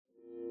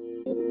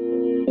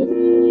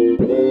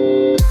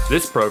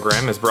This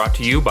program is brought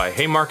to you by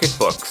Haymarket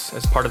Books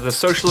as part of the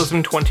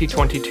Socialism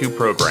 2022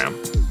 program.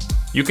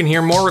 You can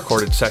hear more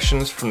recorded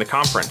sessions from the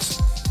conference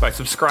by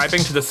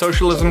subscribing to the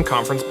Socialism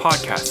Conference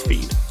podcast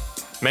feed.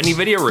 Many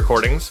video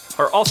recordings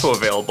are also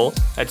available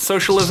at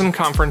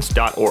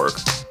socialismconference.org.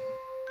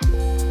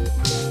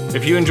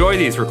 If you enjoy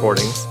these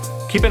recordings,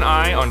 keep an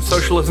eye on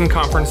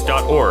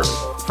socialismconference.org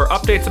for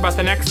updates about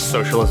the next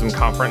Socialism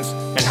Conference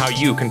and how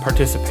you can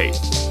participate.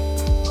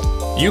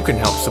 You can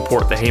help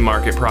support the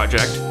Haymarket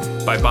Project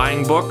by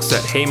buying books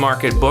at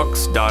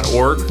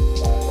haymarketbooks.org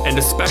and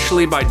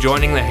especially by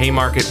joining the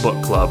Haymarket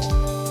Book Club.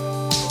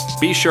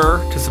 Be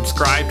sure to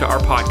subscribe to our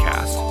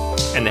podcast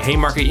and the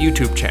Haymarket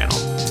YouTube channel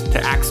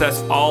to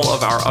access all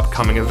of our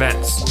upcoming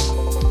events.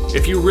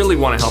 If you really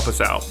want to help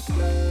us out,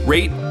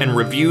 rate and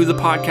review the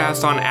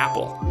podcast on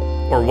Apple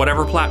or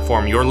whatever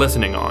platform you're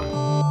listening on.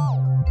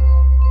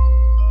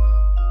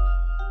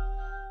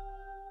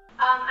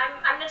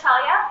 I'm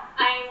Natalia.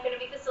 I'm going to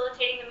be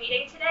facilitating the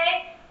meeting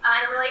today.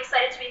 I'm really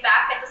excited to be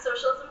back at the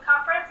Socialism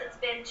Conference. It's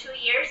been 2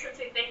 years since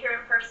we've been here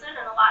in person,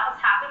 and a lot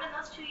has happened in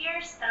those 2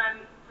 years, and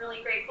I'm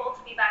really grateful to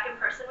be back in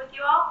person with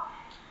you all,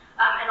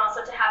 and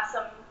also to have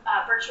some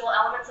virtual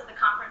elements of the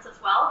conference as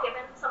well,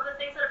 given some of the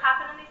things that have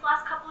happened in these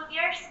last couple of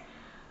years.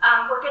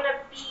 We're going to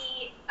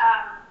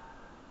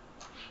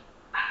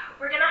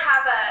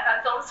have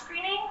a film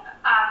screening,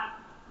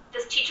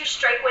 this teacher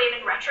strike wave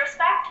in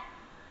retrospect.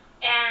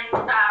 And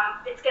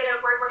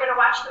we're gonna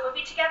watch the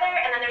movie together,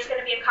 and then there's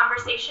gonna be a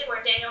conversation where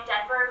Daniel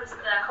Denver, who's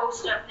the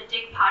host of the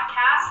Dig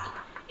podcast,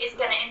 is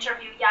gonna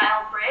interview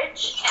Yael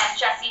Bridge and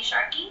Jesse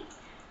Sharkey.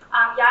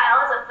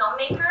 Yael is a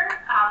filmmaker,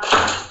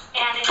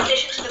 and in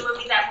addition to the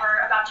movie that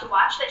we're about to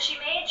watch that she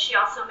made, she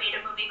also made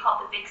a movie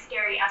called The Big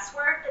Scary S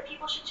Word that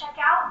people should check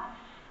out.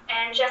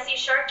 And Jesse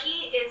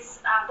Sharkey is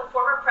the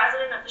former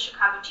president of the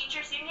Chicago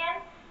Teachers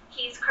Union.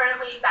 He's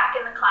currently back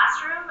in the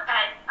classroom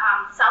at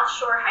South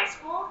Shore High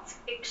School. It's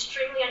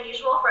extremely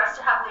unusual for us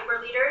to have labor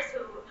leaders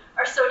who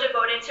are so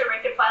devoted to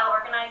rank and file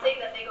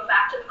organizing that they go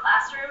back to the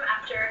classroom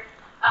after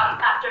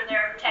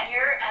their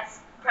tenure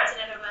as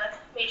president of a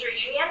major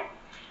union.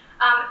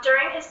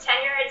 During his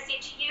tenure at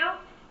CTU,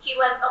 he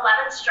led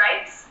 11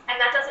 strikes,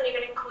 and that doesn't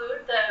even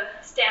include the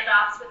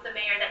standoffs with the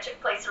mayor that took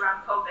place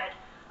around COVID.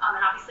 And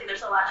obviously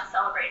there's a lot to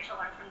celebrate and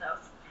to learn from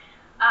those.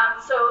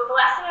 So the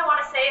last thing I want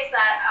to say is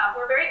that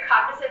we're very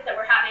cognizant that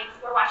we're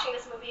watching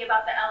this movie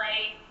about the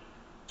LA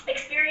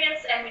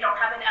experience, and we don't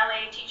have an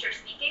LA teacher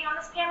speaking on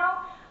this panel.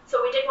 So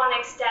we did want to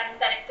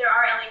extend that if there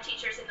are LA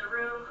teachers in the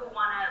room who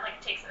want to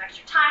take some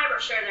extra time or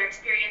share their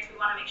experience, we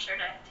want to make sure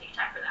to take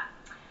time for that.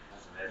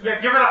 Yeah,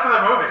 give it up for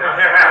the movie.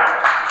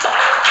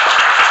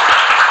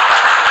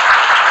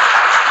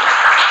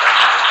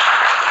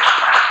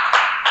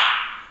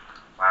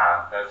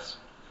 Wow, that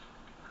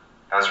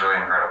was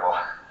really incredible.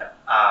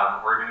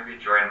 We're going to be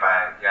joined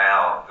by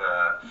Yael,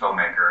 the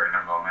filmmaker, in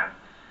a moment.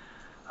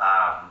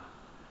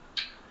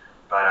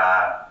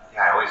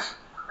 I always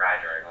cry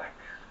during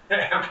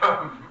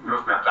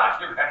movement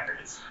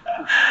documentaries.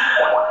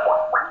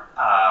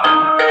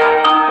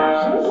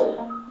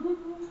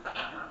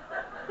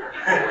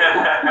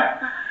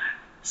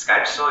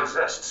 Skype still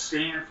exists.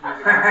 Hey,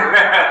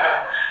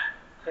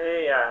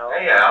 Yael.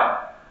 Hey, Yael.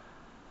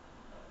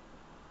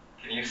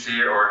 Can you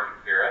see or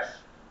hear us?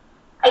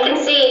 I can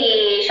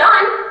see Sean.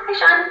 Hi,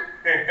 Sean.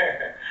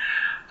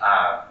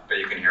 But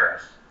you can hear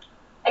us.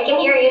 I can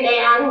hear you,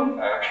 Dan.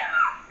 Okay.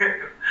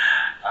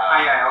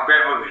 Hi, Yael.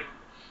 Great movie.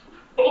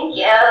 Thank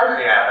you.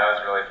 Yeah, that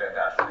was really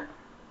fantastic.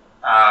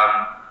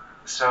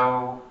 So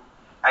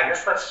I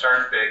guess let's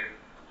start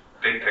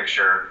big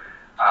picture.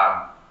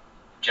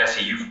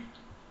 Jesse, you've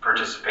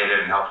participated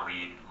and helped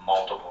lead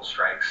multiple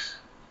strikes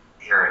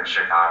here in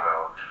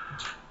Chicago.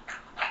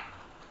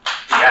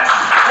 Yes.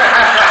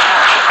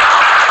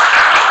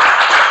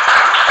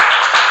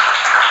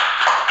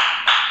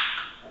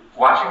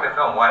 Watching the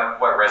film, what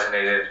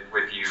resonated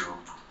with you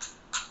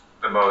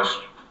the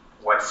most?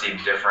 What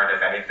seemed different,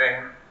 if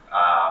anything?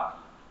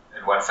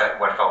 And what felt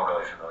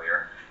really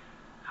familiar?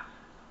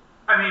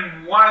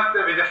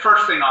 The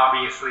first thing,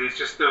 obviously, is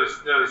just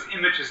those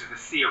images of the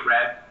sea of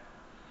red.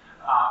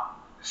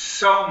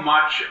 So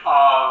much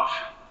of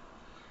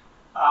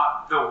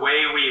the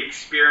way we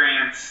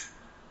experience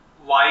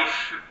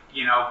life,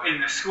 in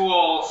the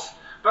schools,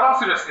 but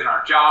also just in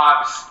our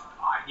jobs,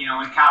 in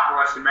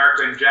capitalist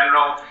America in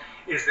general,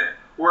 is that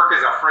work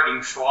is a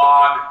frigging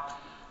slog.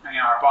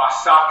 Our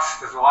boss sucks.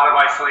 There's a lot of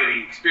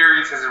isolating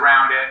experiences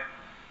around it.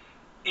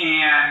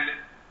 And,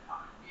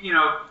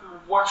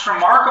 what's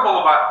remarkable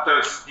about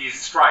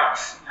these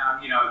strikes,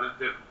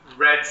 the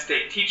Red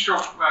State Teacher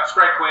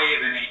strike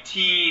wave in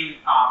 18,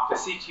 the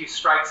CTU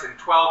strikes in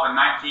 12 and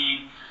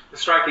 19, the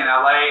strike in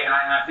LA, and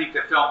I think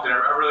the film did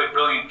a really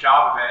brilliant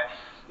job of it,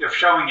 of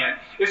showing it.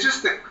 It's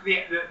just the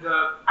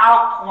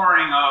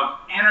outpouring of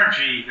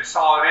energy, the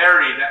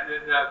solidarity,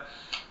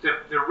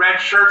 the red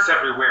shirts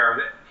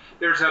everywhere.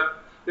 There's an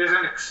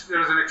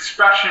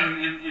expression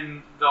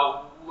in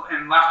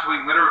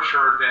left-wing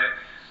literature that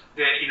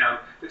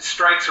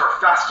strikes are a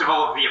festival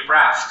of the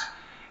oppressed,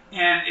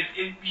 And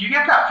you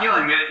get that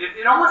feeling that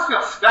it almost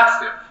feels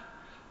festive.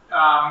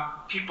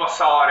 People's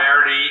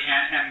solidarity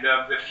and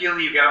the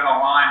feeling you get on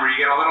the line where you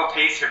get a little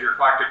taste of your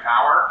collective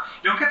power.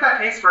 You don't get that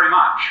taste very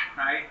much,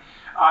 right?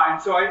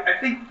 And so I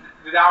think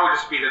that would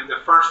just be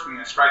the first thing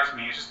that strikes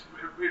me.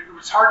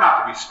 It's hard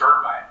not to be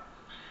stirred by it.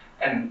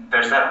 And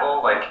there's that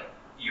whole like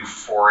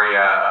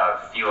euphoria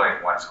of feeling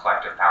one's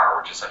collective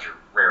power, which is such a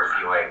rare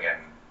feeling in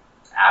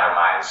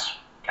atomized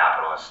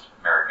capitalist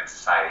American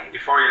society.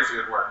 Euphoria is a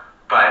good word.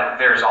 But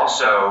there's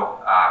also,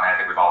 and I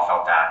think we've all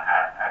felt that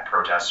at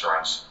protests or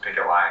on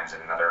picket lines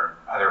and in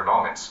other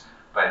moments,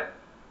 but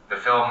the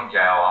film,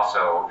 Yael,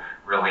 also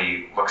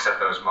really looks at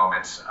those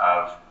moments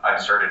of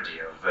uncertainty,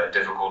 of the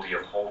difficulty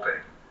of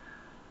holding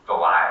the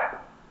line.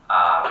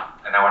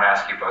 And I want to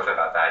ask you both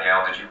about that.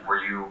 Yael,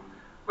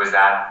 was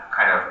that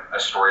kind of a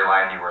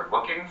storyline you were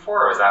looking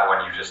for, or was that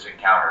one you just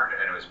encountered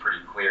and it was pretty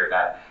clear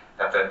that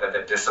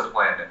the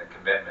discipline and the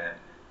commitment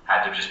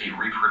had to just be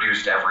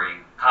reproduced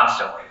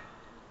constantly?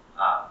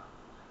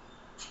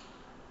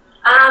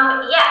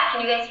 Yeah,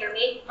 can you guys hear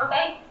me?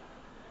 Okay.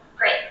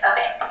 Great.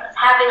 Okay. I was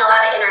having a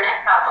lot of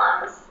internet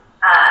problems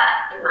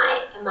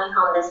in my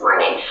home this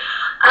morning.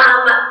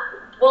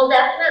 Well,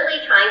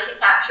 definitely trying to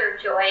capture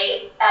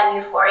joy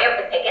and euphoria of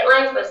the picket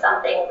lines was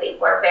something we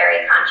were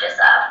very conscious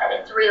of, that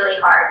it's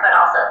really hard, but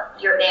also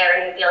you're there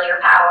and you feel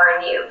your power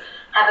and you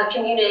have a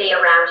community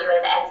around you and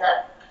it ends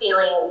up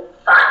feeling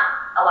fun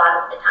a lot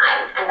of the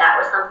time. And that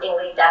was something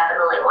we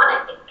definitely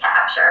wanted to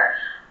capture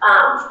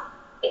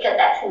because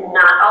that's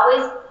not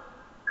always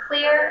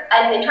clear.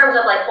 And in terms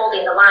of like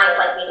holding the lines,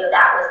 like we knew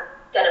that was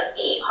going to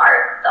be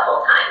hard the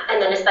whole time. And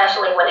then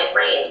especially when it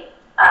rained.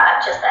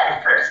 Just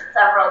that first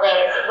several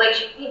days,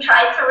 which we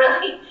tried to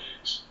really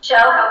show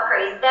how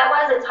crazy that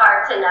was. It's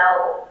hard to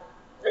know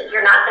that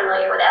you're not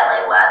familiar with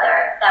LA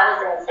weather. That was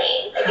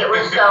insane. Like it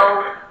was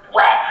so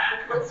wet,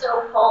 it was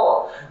so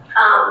cold.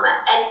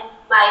 And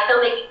my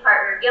filmmaking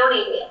partner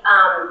Yoni,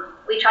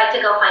 we tried to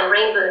go find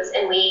rain boots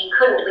and we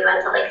couldn't. We went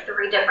to like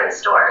 3 different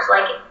stores.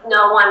 Like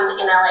no one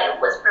in LA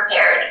was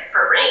prepared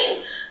for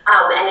rain,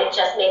 and it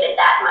just made it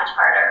that much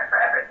harder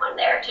for everyone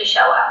there to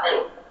show up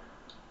and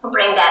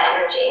bring that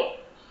energy.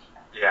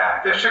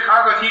 Yeah. The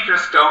Chicago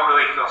teachers don't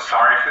really feel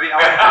sorry for the LA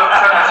folks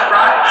at this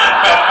front,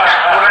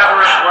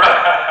 whatever it's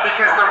worth,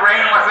 because the rain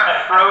wasn't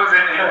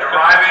frozen and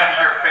driving into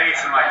your face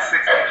in like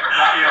 60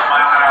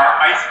 mile-an-hour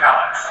ice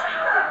pellets.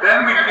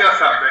 Then we feel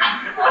something.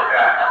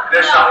 Yeah.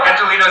 They're soft.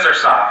 Angelinos are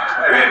soft.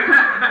 I mean,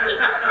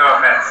 no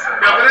offense.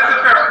 No, but it's a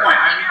fair point.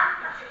 I mean,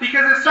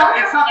 because it's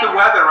not the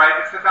weather, right?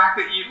 It's the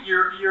fact that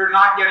you're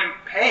not getting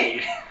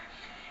paid,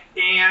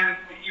 and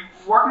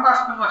working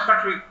class people in this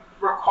country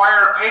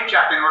require a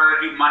paycheck in order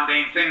to do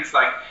mundane things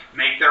like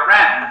make their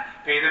rent,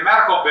 pay their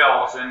medical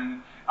bills,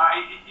 and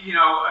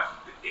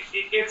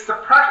it's the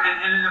pressure.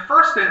 And in the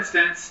first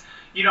instance,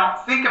 you don't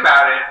think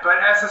about it, but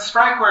as the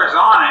strike wears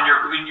on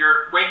and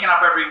you're waking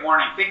up every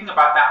morning thinking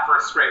about that for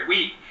a straight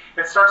week,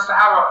 it starts to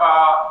have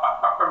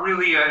a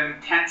really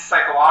intense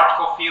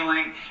psychological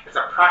feeling. It's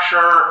a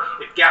pressure.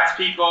 It gets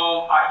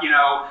people.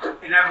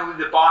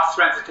 Inevitably the boss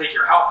threatens to take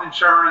your health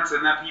insurance,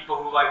 and then people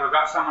who have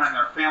got someone in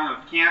their family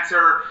with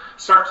cancer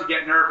start to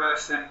get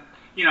nervous, and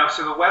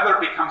so the weather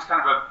becomes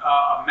kind of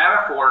a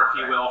metaphor,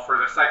 if you will, for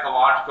the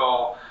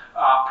psychological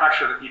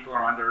pressure that people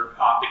are under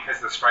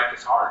because the strike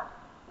is hard.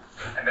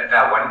 And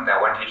that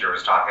one teacher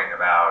was talking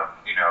about,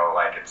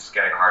 it's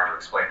getting hard to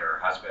explain to her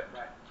husband.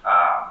 Right.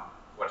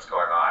 What's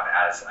going on,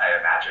 as I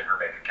imagine her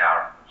bank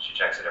account, she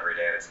checks it every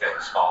day and it's getting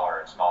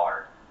smaller and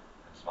smaller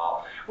and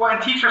smaller. Well,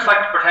 and teachers like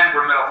to pretend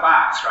we're middle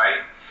class,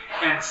 right?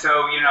 And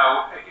so,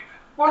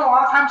 a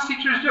lot of times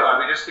teachers do,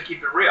 just to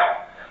keep it real.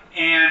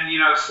 And,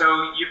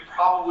 so you're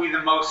probably the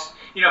most,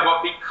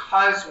 but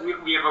because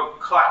we have a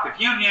collective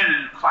union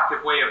and a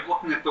collective way of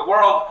looking at the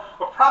world,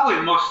 we're probably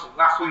the most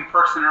left-wing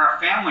person in our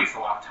families a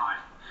lot of time.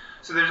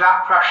 So there's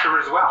that pressure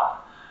as well.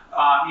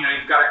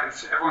 Everyone's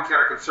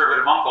got a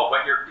conservative uncle,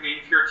 but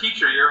if you're a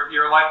teacher,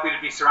 you're likely to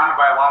be surrounded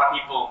by a lot of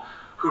people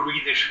who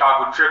read the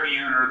Chicago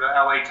Tribune or the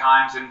LA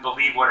Times and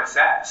believe what it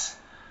says,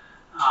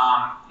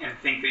 and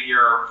think that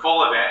you're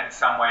full of it in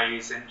some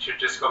ways and should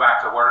just go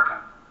back to work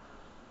and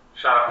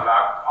shut up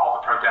about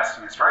all the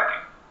protesting and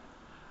striking.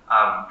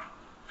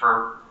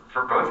 For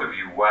both of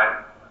you,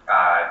 what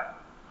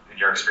in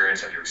your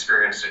experience have you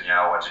experienced in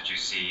Yale? What did you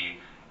see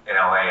in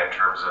LA in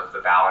terms of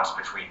the balance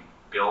between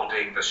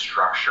building the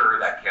structure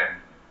that can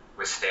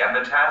withstand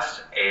the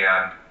test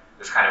and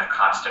this kind of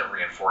constant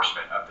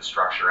reinforcement of the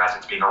structure as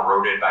it's being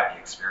eroded by the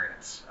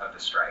experience of the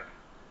strike?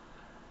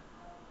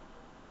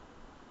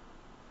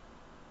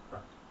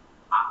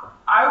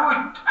 I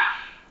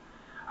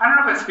don't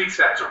know if it speaks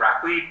to that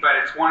directly, but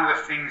it's one of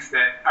the things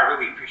that I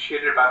really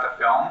appreciated about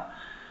the film.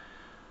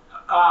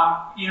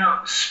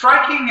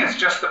 Striking is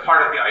just the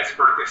part of the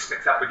iceberg that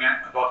sticks up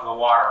above the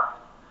water.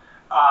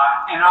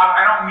 And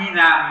I don't mean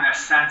that in the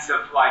sense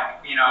of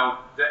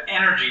the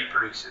energy it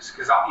produces,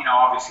 because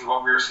obviously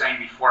what we were saying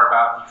before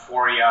about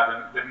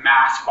euphoria, the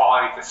mass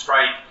quality of the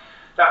strike,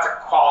 that's a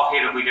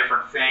qualitatively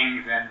different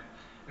thing than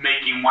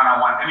making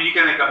one-on-one. I mean, you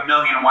can make a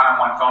million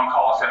one-on-one phone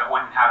calls and it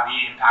wouldn't have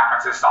the impact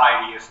on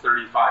society as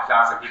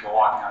 35,000 people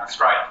walking on a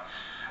strike.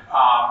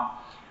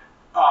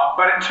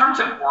 But in terms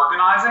of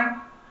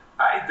organizing,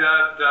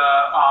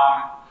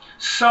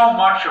 so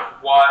much of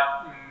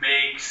what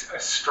makes a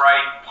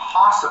strike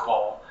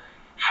possible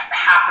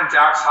happens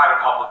outside of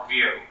public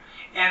view.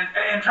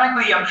 And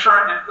frankly, I'm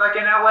sure, like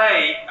in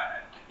LA,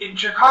 in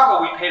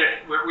Chicago, we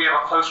have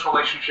a close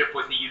relationship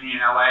with the union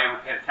in LA. We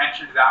paid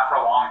attention to that for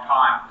a long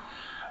time.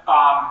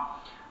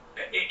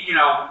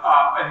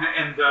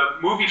 And the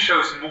movie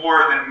shows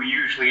more than we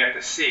usually get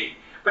to see.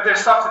 But there's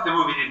stuff that the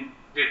movie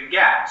didn't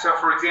get. So,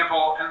 for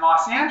example, in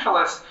Los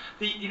Angeles,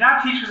 the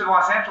United Teachers of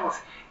Los Angeles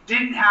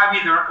didn't have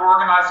either an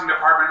organizing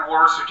department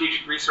or a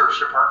strategic research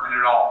department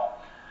at all.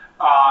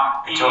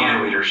 Until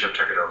new leadership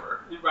took it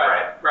over.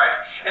 Right.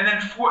 And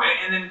then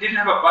didn't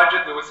have a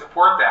budget that would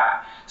support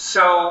that.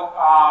 So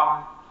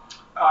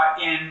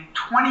in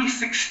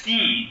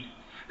 2016,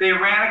 they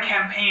ran a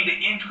campaign to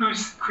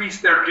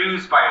increase their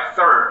dues by a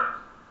third.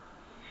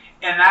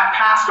 And that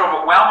passed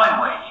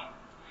overwhelmingly.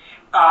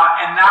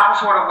 And that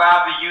was what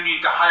allowed the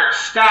union to hire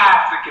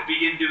staff that could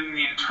begin doing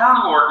the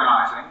internal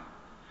organizing,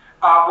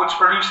 which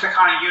produced the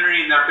kind of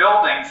unity in their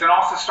buildings, and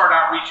also start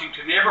outreaching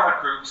to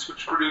neighborhood groups,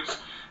 which produced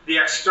the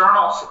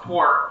external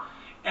support.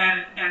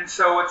 And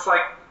so it's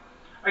like,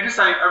 I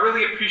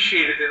really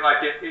appreciated that,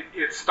 like,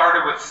 it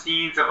started with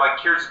scenes of like,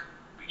 here's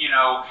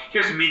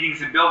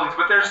meetings in buildings,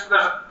 but there's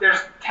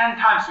 10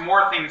 times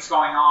more things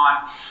going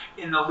on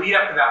in the lead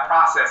up to that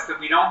process that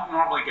we don't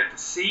normally get to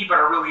see, but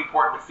are really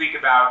important to think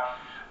about,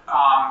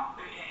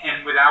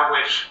 and without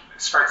which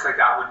strikes like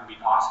that wouldn't be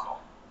possible.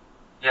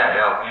 Yeah,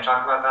 Dale, can you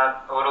talk about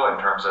that a little in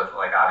terms of,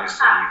 like,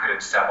 obviously you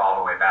couldn't step all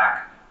the way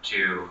back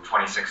to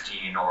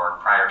 2016 or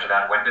prior to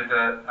that. When did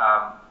the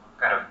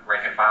kind of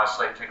rank and file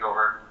slate take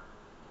over?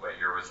 What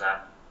year was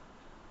that?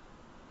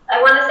 I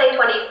want to say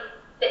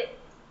 2015.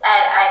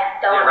 I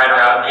don't. Yeah, right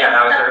around. Yeah,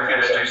 that was their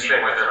introduced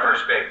thing with their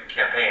first big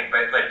campaign.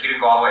 But like, you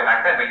didn't go all the way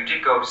back then, but you did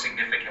go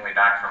significantly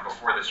back from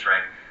before the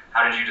strike.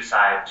 How did you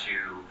decide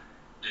to?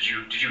 Did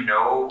you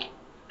know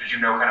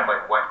kind of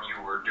like what you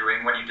were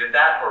doing when you did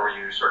that, or were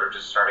you sort of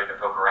just starting to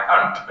poke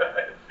around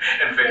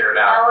and figure it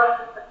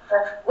out?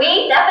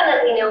 We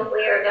definitely knew what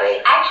we were doing.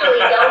 Actually,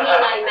 Doni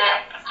and I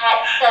met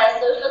at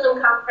the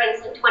Socialism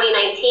Conference in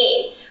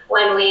 2019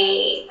 when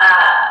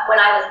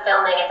I was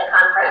filming at the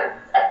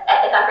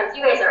conference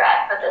you guys are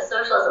at for the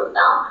socialism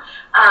film,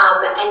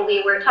 and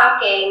we were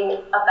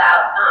talking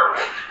about.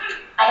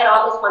 I had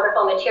all this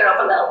wonderful material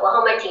from the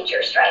Oklahoma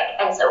teacher strike,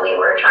 and so we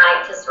were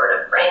trying to sort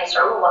of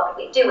brainstorm, well, what could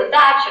we do with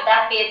that? Should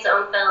that be its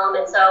own film?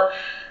 And so,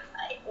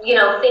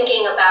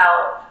 thinking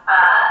about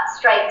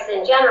strikes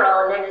in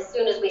general, and then as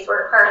soon as we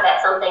sort of heard that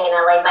something in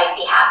LA might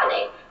be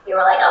happening, we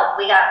were like, oh,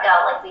 we gotta go,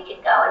 like we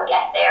could go and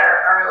get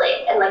there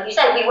early. And like you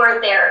said, we weren't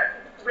there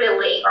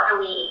really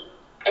early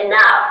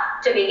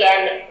enough to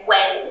begin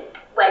when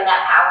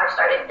that power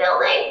started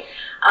building.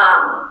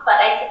 But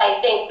I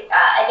think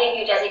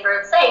you, Jesse,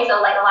 for saying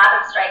so, like a lot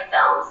of strike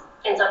films,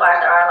 insofar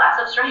as there are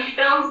lots of strike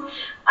films,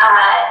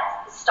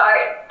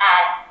 start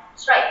at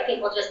strike.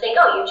 People just think,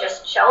 oh, you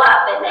just show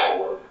up and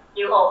then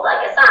you hold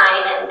like a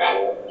sign and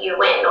then you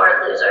win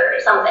or lose or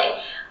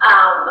something.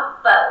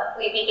 But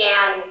we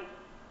began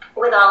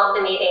with all of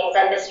the meetings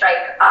and the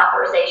strike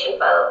authorization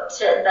vote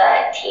to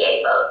the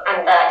TA vote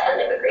and the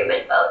tentative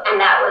agreement vote. And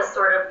that was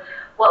sort of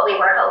what we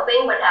were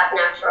hoping would have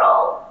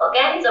natural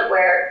bookends of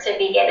where to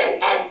begin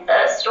and end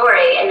the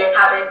story, and then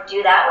how to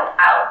do that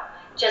without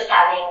just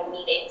having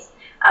meetings.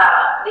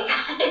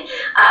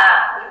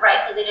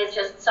 Because it is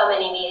just so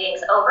many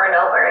meetings over and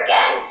over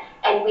again.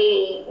 And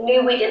we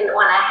knew we didn't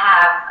want to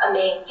have a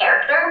main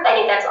character. I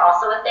think that's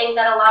also a thing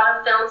that a lot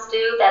of films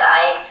do that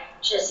I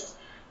just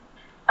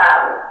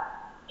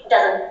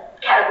doesn't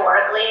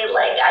categorically,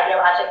 like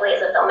ideologically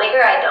as a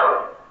filmmaker, I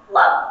don't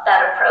love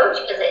that approach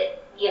because it,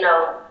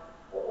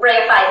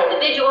 reifies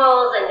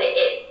individuals and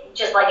it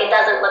just like it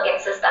doesn't look at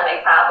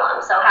systemic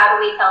problems. So how do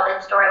we tell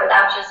this story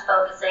without just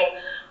focusing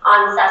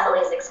on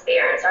Cecily's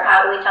experience, or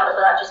how do we tell this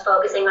without just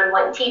focusing on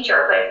one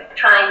teacher, but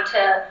trying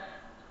to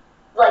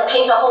like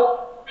paint a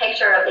whole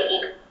picture of the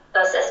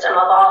ecosystem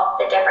of all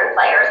the different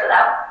players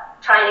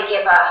without trying to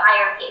give a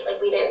hierarchy. Like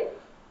we didn't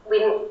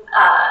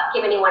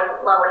give anyone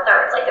lower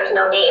thirds. Like there's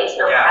no names,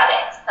 no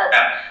credits.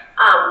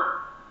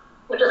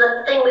 Which was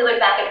a thing we went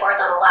back and forth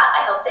on a lot.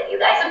 I hope that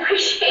you guys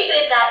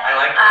appreciated that. I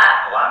liked it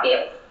a lot.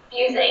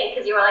 Confusing,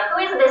 because you were like,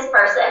 who is this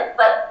person?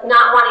 But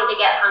not wanting to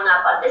get hung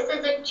up on, this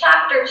is a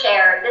chapter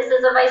chair, this is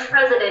a vice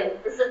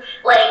president, this is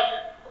like,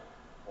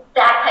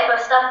 that type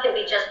of stuff can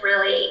be just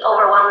really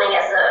overwhelming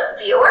as a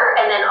viewer.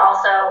 And then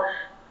also,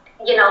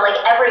 like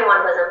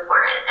everyone was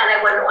important. And I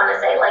wouldn't want to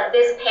say like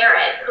this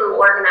parent who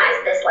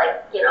organized this,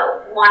 like,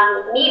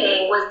 one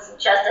meeting was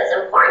just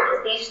as important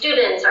as these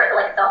students, or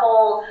like the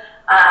whole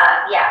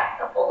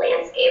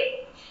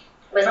landscape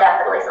was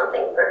definitely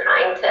something we're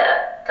trying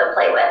to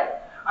play with.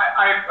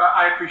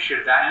 I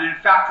appreciated that. And in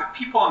fact, the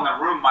people in the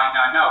room might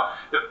not know,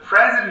 the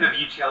president of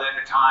UTL at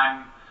the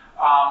time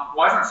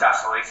wasn't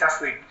Cecily.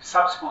 Cecily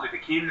subsequently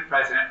became the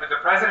president, but the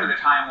president at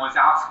the time was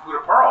Alex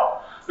Caputo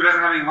Pearl, who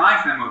doesn't have any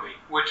lines in the movie,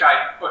 which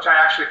I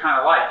actually kind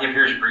of like. He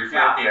appears briefly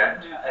at the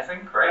end, I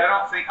think, right? I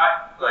don't think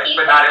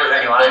but not with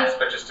any lines,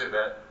 but just in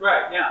the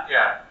right. Yeah.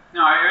 Yeah.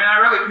 No, I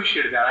really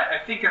appreciated that. I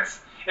think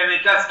and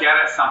it does get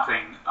at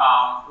something,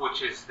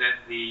 which is that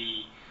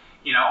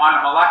on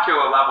a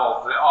molecular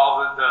level,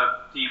 all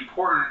the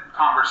important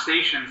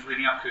conversations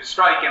leading up to a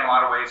strike in a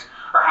lot of ways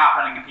are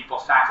happening in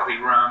people's faculty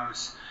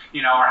rooms,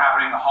 are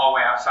happening in the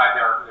hallway outside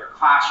their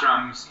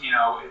classrooms,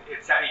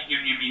 it's at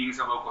union meetings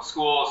at local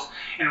schools,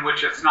 in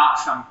which it's not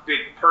some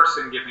big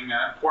person giving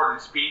an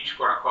important speech,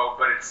 quote unquote,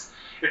 but it's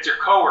your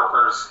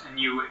coworkers and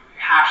you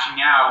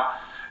hashing out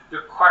the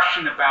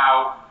question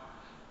about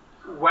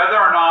whether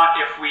or not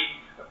if we,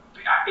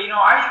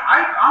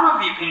 I'm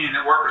of the opinion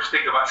that workers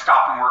think about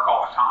stopping work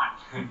all the time.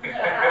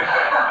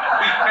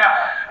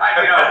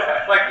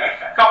 Like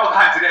a couple of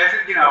times a day,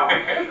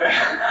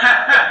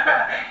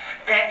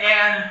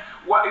 and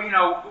what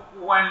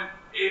when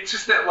it's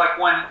just that like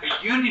when a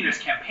union is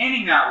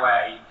campaigning that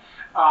way,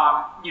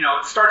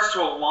 it starts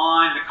to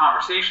align the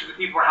conversations that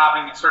people are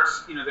having. It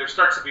starts, there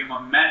starts to be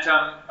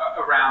momentum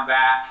around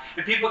that,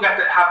 and people get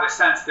to have the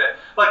sense that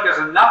like there's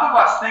enough of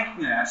us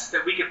thinking this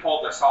that we could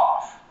pull this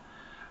off.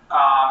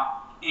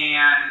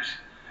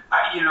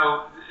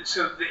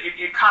 So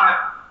it kind of,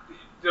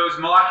 those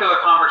molecular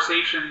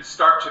conversations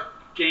start to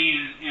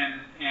gain in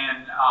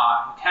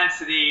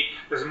intensity.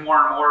 There's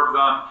more and more of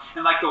them,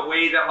 and like the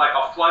way that like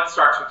a flood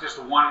starts with just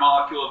one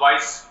molecule of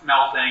ice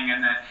melting,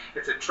 and then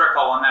it's a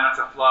trickle, and then it's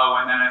a flow,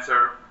 and then it's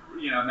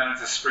then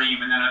it's a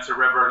stream, and then it's a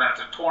river, and then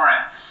it's a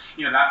torrent.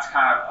 That's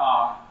kind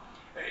of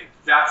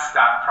that's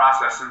that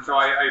process, and so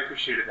I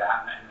appreciated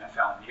that in the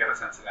film. You get a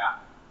sense of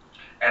that.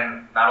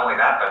 And not only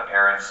that, but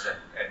parents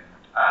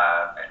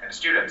and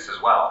students as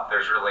well.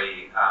 There's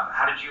really,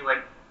 how did you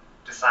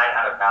decide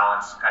how to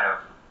balance kind of,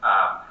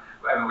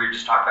 we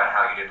just talked about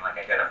how you didn't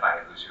identify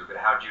who's who, but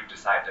how did you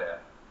decide to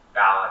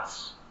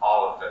balance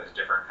all of those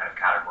different kind of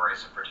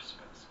categories of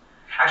participants?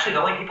 Actually,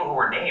 the only people who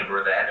were named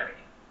were the enemy.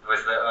 It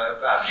was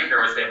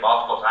Buechner was named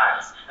multiple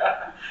times.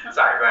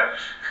 Sorry, go ahead.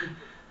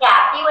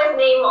 Yeah, he was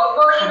named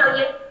multiple.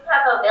 You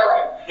have a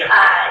villain.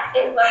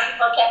 Is what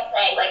people kept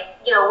saying.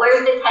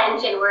 Where's the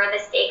tension? Where are the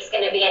stakes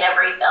going to be in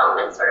every film?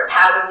 And sort of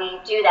how do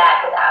we do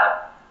that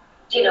without,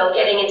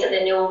 getting into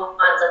the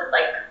nuance of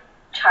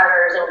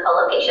charters and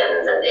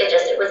collocations? And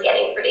it was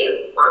getting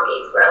pretty wonky.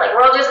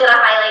 We're all just going to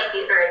highlight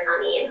Buechner and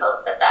Honey and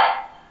hope that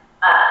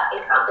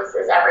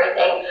encompasses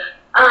everything.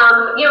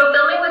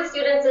 Filming with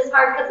students is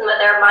hard because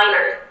they're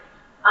minors.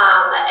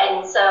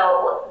 And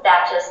so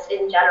that just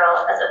in general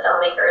as a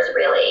filmmaker is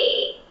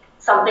really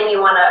something you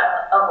want to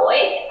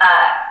avoid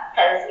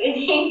because you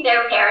need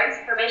their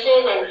parents' permission,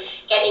 and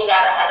getting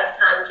that ahead of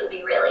time can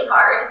be really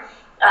hard,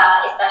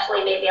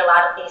 especially maybe a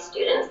lot of these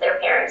students,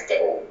 their parents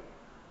didn't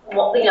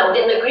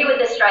agree with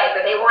the strike,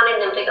 or they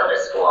wanted them to go to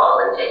school,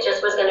 and it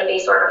just was going to be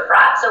sort of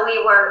fraught. So we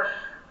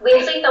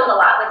actually filmed a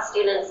lot with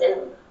students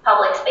in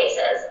public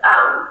spaces,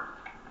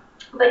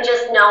 but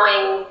just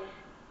knowing,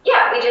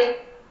 we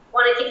just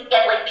wanted to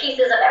get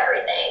pieces of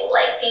everything,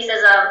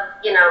 pieces of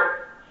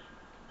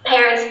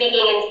parents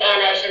speaking in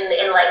Spanish in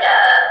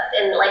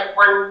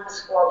one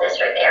school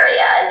district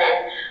area, and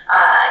then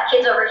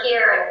kids over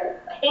here,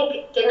 and I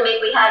think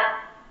we had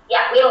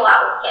a lot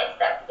with kids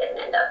that we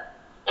didn't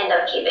end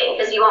up keeping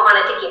because you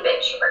wanted to keep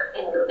it short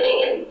and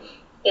moving, and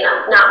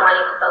not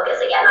wanting to focus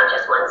again on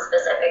just one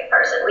specific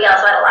person. We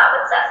also had a lot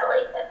with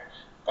Cecily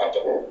that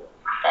don't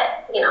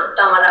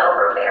want to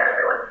overbear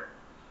everyone.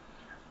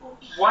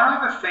 One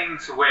of the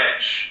things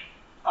which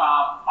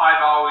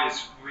I've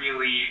always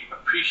really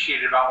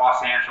appreciated about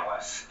Los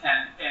Angeles,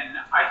 and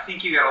I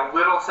think you get a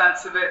little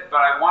sense of it,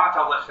 but I wanted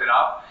to lift it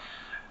up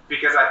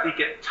because I think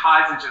it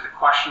ties into the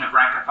question of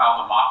rank and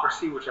file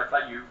democracy, which I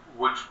thought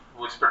which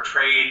was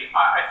portrayed,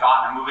 I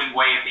thought, in a moving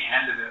way at the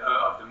end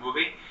of the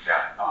movie.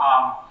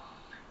 Yeah.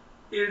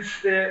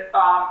 Is that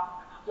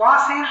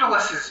Los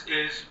Angeles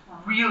is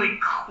really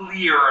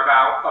clear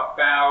about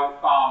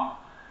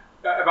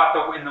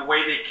in the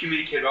way they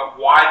communicate about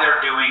why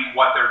they're doing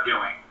what they're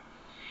doing.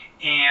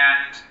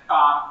 And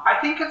I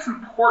think it's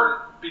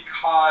important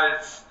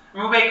because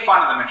we make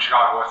fun of them in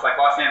Chicago. It's like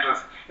Los Angeles,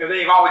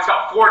 they've always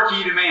got 4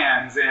 key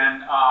demands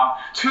and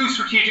 2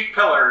 strategic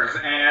pillars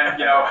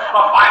and a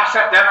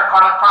 5-step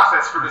democratic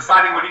process for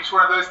deciding what each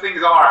one of those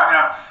things are. I mean,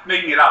 I'm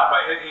making it up,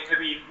 but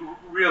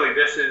really,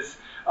 this is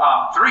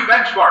 3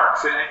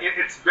 benchmarks, and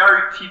it's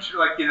very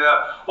the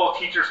whole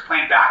teachers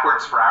playing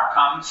backwards for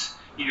outcomes.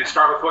 You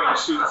start with what your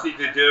students need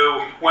to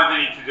do, when they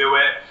need to do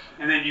it,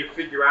 and then you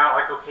figure out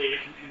okay,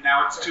 and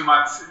now it's 2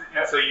 months,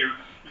 and so you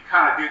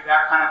kind of do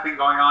that kind of thing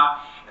going on.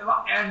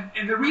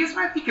 And the reason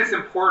I think it's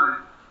important,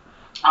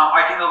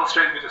 I can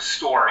illustrate with a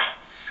story,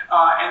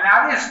 and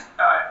that is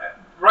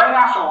right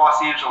after the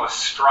Los Angeles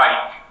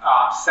strike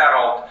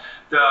settled,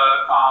 the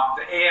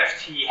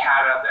AFT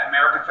the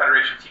American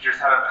Federation of Teachers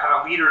had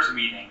a leaders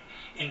meeting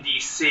in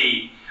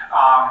D.C.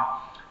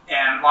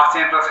 And Los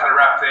Angeles had a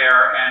rep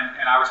there,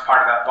 and I was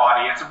part of that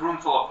body. It's a room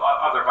full of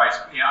other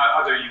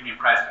union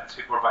presidents,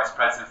 people who are vice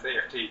presidents of the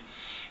AFT.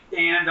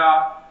 And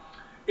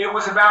it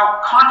was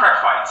about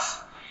contract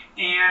fights.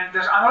 And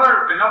there's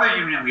another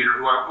union leader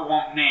who I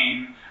won't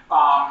name,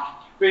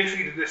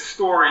 basically did this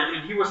story,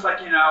 and he was like,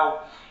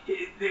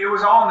 it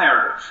was all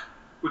narrative,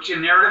 which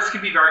in narratives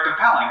can be very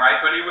compelling, right?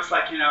 But it was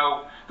like,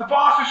 the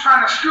boss was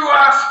trying to screw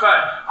us,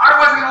 but I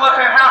wasn't going to let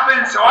that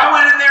happen, so I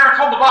went in there and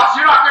told the boss,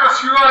 you're not going to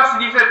screw us, and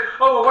he said,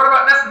 oh, well, what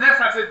about this and this?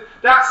 And I said,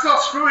 that's still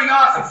screwing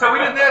us, and so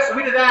we did this, and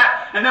we did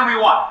that, and then we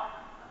won.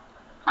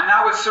 And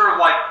that was sort of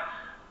like,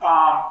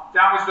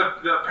 that was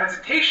the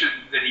presentation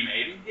that he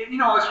made. It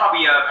was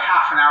probably a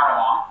half an hour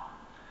long,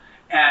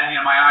 and,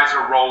 my eyes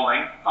are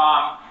rolling.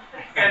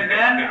 And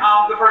then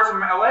the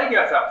person from LA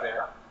gets up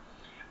there,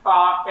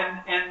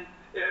 and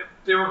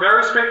they were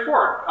very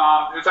straightforward.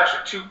 It was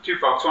actually two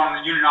folks, one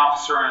a union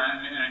officer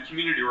and a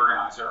community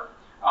organizer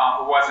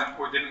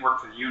who didn't work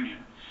for the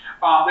union.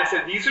 They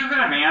said these are the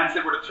demands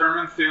that were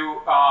determined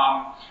through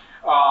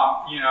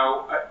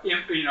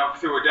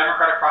through a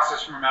democratic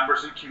process from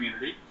members of the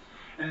community.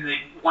 And they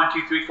 1,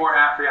 2, 3, 4,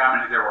 I forget how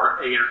many there were,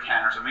 8 or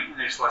 10 or something, and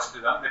they just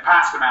listed them. They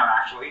passed them out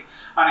actually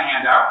on a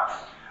handout.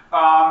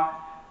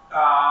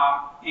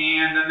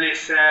 And then they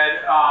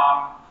said,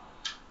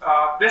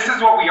 this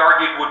is what we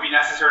argued would be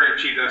necessary to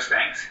achieve those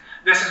things.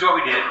 This is what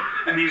we did,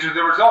 and these are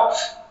the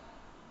results.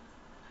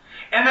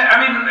 And then,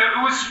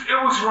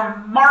 it was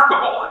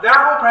remarkable. Their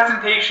whole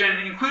presentation,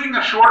 including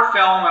the short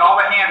film and all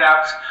the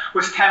handouts,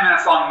 was 10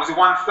 minutes long. It was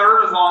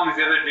 1/3 as long as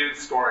the other dude's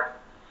story.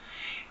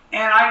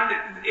 And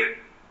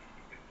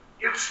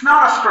it's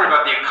not a story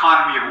about the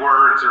economy of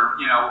words or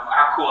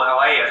how cool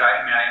LA is.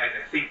 I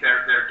think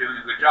they're doing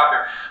a good job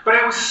there. But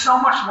it was so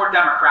much more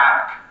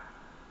democratic.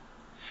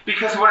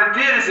 Because what it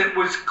did is it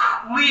was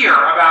clear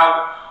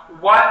about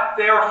what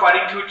they were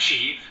fighting to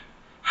achieve,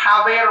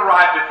 how they had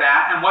arrived at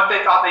that, and what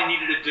they thought they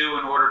needed to do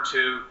in order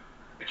to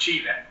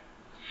achieve it.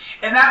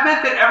 And that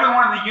meant that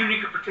everyone in the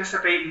union could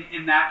participate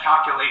in that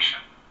calculation.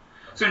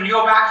 So when you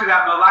go back to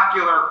that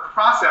molecular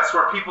process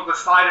where people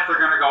decide if they're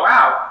going to go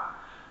out,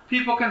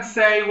 people can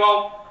say,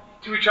 well,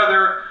 to each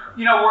other,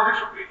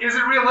 is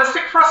it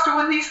realistic for us to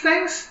win these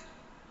things?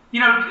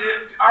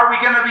 Are we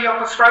going to be able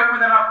to strike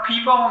with enough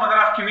people and with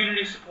enough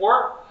community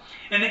support?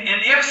 And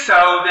if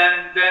so,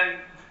 then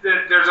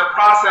there's a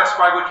process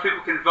by which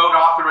people can vote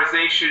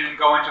authorization and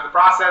go into the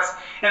process.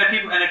 And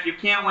if you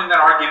can't win that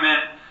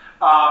argument,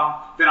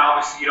 then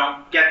obviously you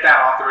don't get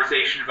that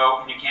authorization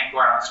vote and you can't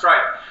go out on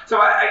strike. So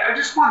I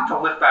just wanted to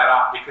lift that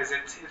up because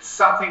it's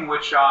something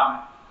which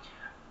I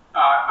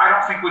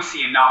don't think we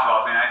see enough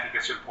of, and I think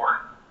it's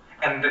important.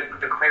 And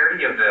the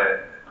clarity of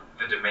the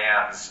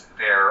demands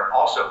there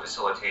also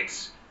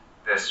facilitates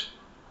this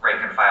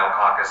rank and file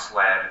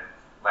caucus-led,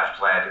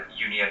 left-led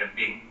union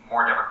being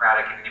more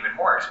democratic in an even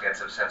more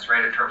expansive sense,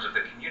 right, in terms of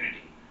the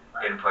community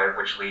input,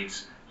 which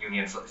leads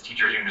unions,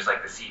 teachers unions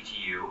like the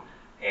CTU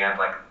and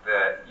like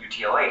the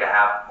UTLA to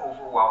have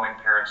overwhelming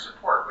parent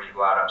support when you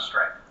go out on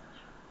strike,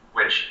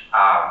 which,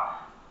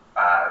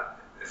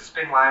 is this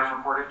being live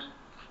recorded?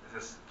 Is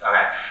this,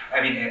 okay.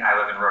 I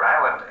live in Rhode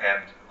Island,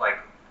 and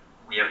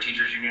we have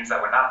teachers unions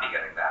that would not be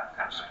getting that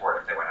kind of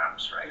support if they went out on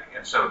strike.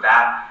 And so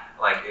that,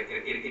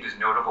 it is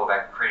notable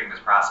that creating this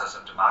process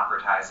of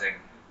democratizing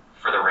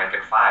for the rank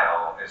and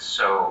file is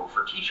so,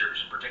 for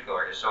teachers in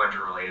particular, is so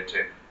interrelated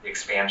to the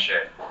expansion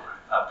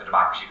of the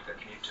democracy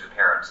to the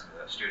parents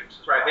and the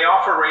students. Right, they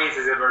offer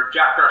raises that are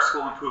jacked our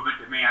school improvement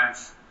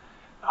demands.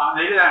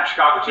 They did that in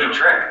Chicago too. Cheap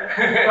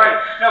trick.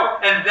 Right, no,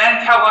 and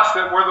then tell us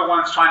that we're the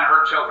ones trying to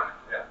hurt children.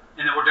 Yeah.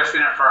 And that we're just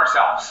in it for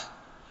ourselves.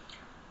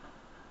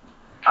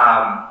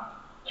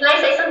 Can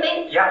I say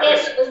something? Yeah,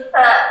 please.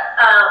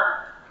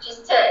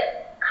 Just to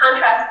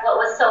contrast what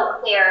was so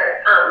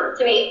clear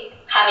to me,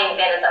 having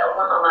been at the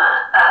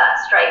Oklahoma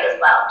strike as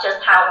well, just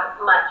how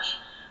much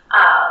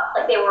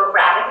they were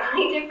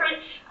radically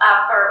different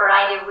for a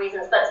variety of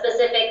reasons, but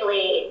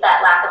specifically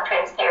that lack of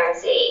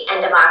transparency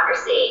and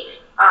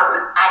democracy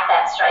at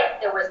that strike.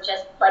 There was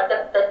just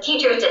the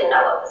teachers didn't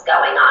know what was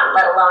going on,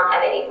 let alone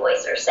have any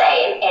voice or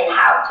say in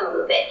how to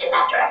move it in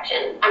that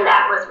direction, and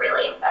that was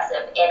really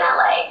impressive in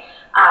LA.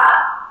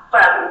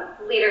 From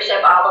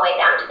leadership all the way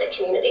down to the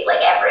community,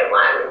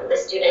 everyone, the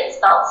students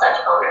felt such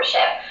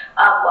ownership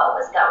of what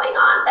was going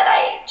on that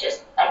I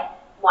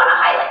want to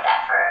highlight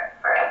that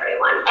for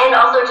everyone. And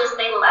also just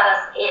they let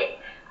us in,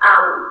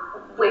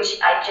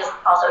 which I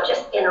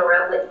just in a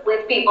room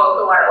with people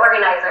who are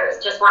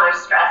organizers, just want to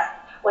stress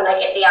when I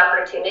get the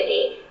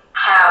opportunity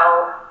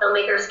how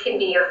filmmakers can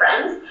be your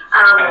friends.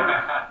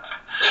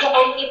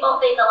 And people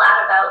think a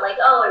lot about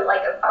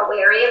are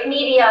wary of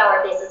media,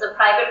 or this is a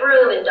private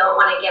room and don't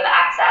want to give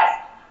access.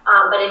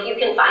 But if you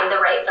can find the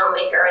right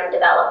filmmaker and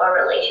develop a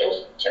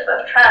relationship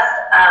of trust,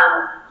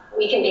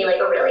 we can be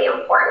a really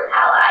important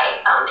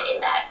ally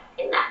in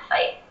that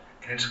fight.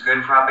 And it's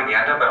good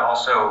propaganda, but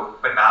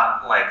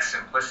not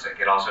simplistic.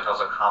 It also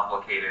tells a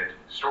complicated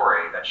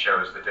story that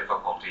shows the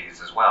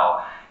difficulties as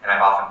well. And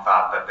I've often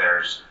thought that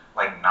there's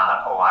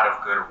not a lot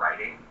of good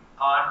writing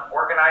on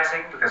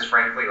organizing, because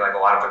frankly, like a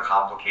lot of the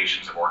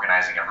complications of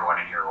organizing, everyone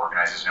in here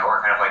organizes know, are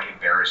kind of like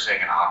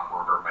embarrassing and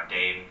awkward or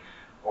mundane,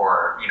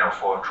 or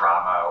full of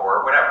drama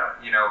or whatever,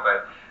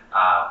 But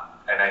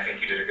and I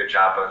think you did a good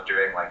job of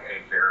doing like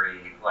a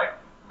very like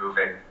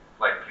moving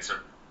like piece of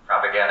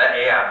propaganda,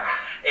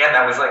 and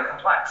that was like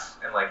complex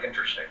and like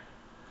interesting.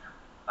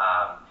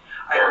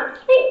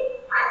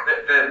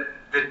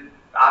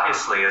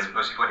 Obviously, as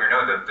most people here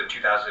know, the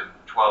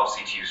 2012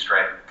 CTU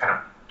strike kind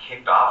of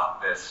kicked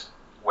off this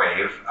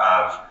wave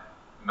of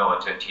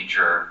militant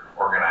teacher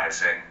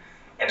organizing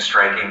and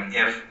striking.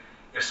 If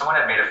someone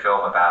had made a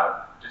film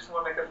about, did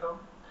someone make a film?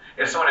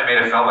 If someone had made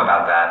a film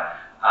about that,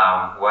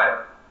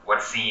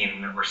 what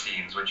scene or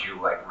scenes would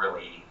you like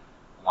really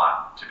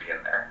want to be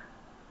in there?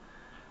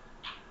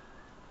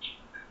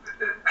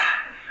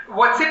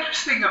 What's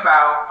interesting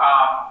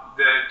about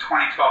the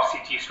 2012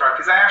 CTU strike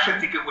is I actually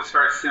think it was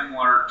very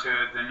similar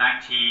to the 19.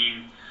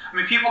 I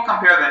mean, people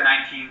compare the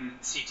 19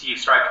 CTU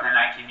strike and the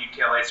 19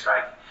 UTLA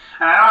strike,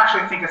 and I don't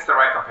actually think it's the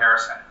right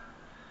comparison.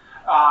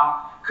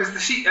 Because the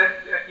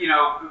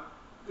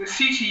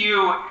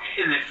CTU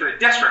for the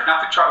district,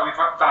 not the charter, we've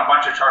done a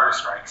bunch of charter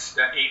strikes,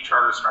 8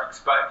 charter strikes,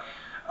 but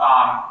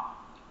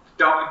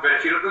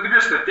if you look at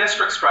just the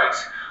district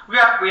strikes, we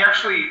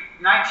actually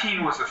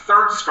 19 was the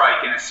 3rd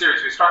strike in a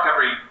series. We struck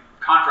every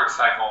contract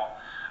cycle.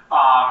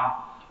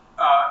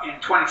 In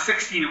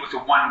 2016, it was a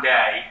 1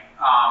 day,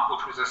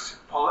 which was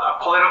a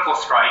political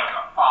strike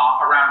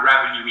around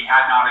revenue. It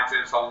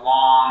was a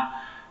long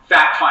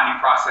fact-finding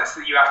process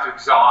that you have to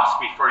exhaust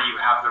before you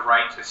have the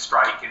right to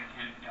strike in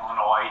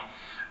Illinois.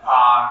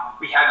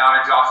 We had not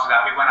exhausted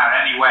that. We went out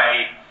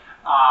anyway.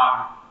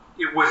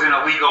 It was an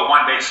illegal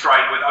 1-day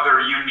strike with other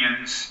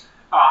unions.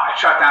 It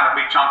shut down a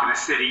big chunk of the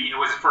city. It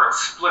was for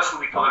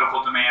explicitly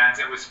political demands.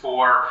 It was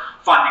for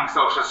funding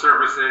social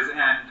services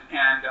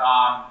and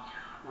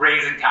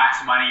raising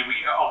tax money.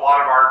 A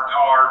lot of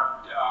our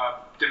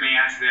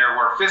demands there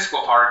were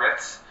fiscal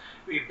targets.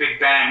 Big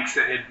banks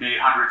that had made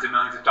hundreds of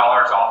millions of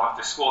dollars off of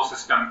the school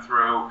system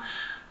through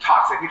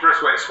toxic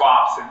interest rate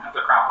swaps and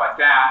other crap like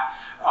that.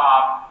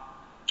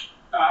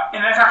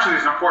 And that's actually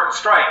an important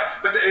strike.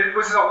 But it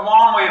was a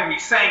long way of me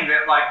saying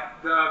that,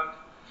 like, the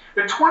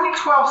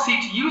 2012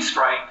 CTU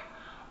strike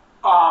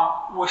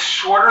was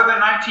shorter than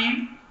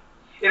 19.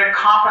 It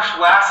accomplished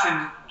less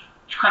in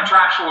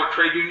contractual or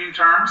trade union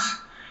terms.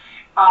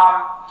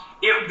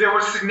 There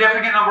was a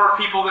significant number of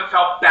people that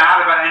felt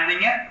bad about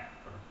ending it.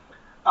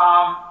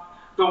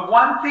 The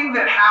one thing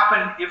that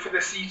happened for the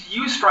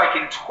CTU strike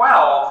in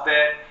 12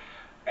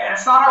 and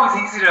it's not always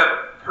easy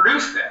to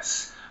produce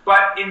this,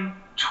 but in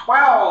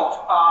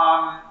 12,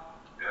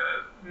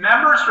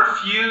 members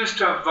refused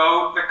to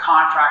vote the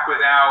contract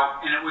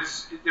without, and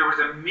there was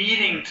a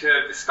meeting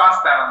to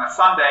discuss that on a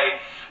Sunday,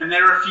 and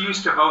they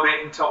refused to vote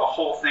it until the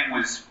whole thing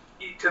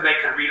till they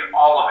could read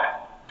all of it.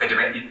 They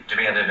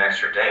demanded an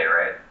extra day,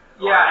 right?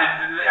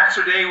 Yeah, and the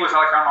extra day was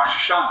like on Rosh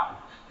Hashanah.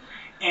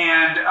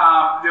 And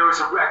there was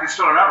I can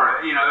still remember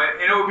it,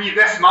 and it would be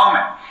this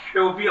moment. It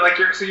would be like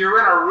you're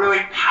in a really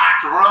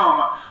packed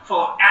room full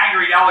of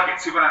angry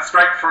delegates who've been on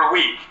strike for a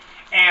week.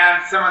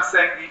 And someone's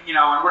saying,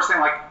 and we're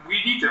saying, like,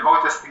 we need to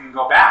vote this thing and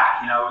go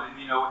back.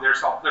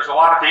 There's a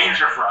lot of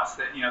danger for us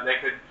that, they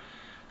could,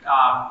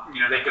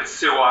 they could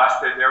sue us,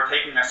 that they're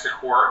taking us to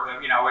court, that,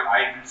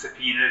 I had been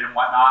subpoenaed and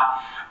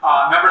whatnot.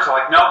 Members are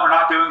like, no, we're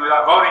not doing it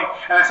without voting.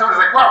 And then someone's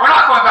like, well, we're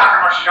not going back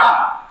on Rosh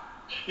Hashanah.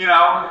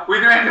 We're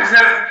doing this.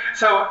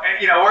 So,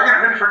 we're going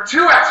to do it for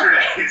 2 extra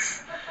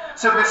days.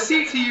 So the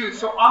CTU,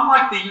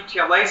 unlike the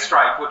UTLA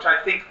strike, which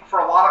I think for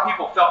a lot of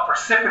people felt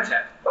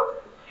precipitate,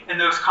 and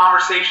those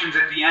conversations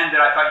at the end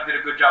that I thought you did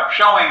a good job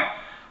showing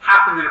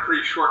happened in a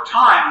pretty short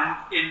time.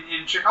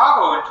 In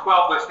Chicago in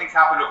 12, those things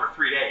happened over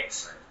 3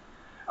 days.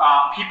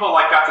 People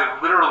got to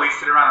literally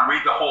sit around and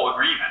read the whole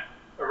agreement,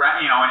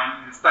 around,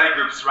 in study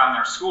groups around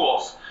their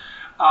schools.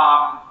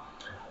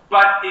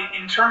 But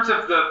in terms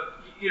of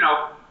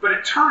but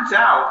it turns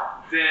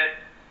out that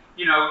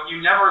you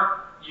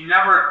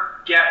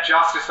never get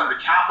justice under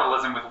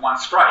capitalism with one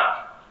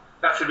strike.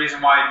 That's the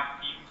reason why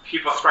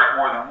people strike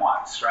more than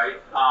once,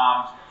 right?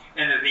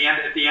 And at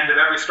the end of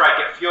every strike,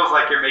 it feels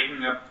like you're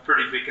making a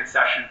pretty big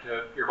concession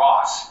to your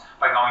boss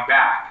by going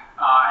back.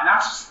 And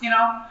that's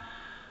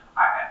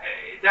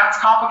that's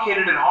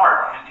complicated and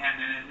hard,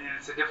 and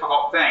it's a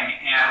difficult thing.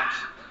 And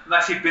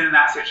unless you've been in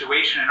that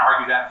situation and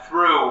argue that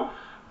through,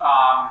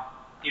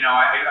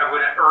 I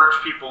would urge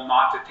people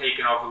not to take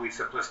an overly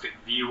simplistic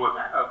view of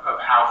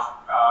how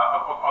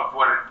of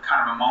what a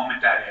kind of a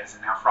moment that is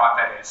and how fraught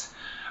that is.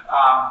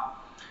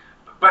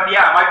 But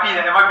yeah, it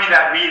might be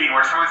that meeting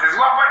where someone says,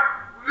 "Well, what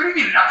do you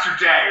mean an extra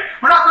day?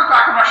 We're not going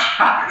back to Rosh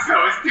Hashanah,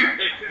 so it's too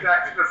late."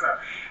 So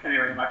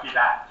anyway, it might be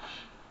that.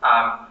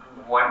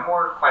 One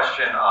more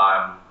question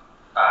on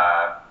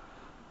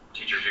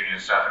teachers union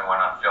stuff and one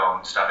on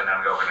film stuff, and then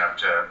I'm going to open it up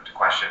to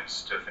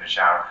questions to finish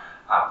out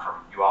from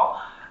you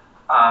all.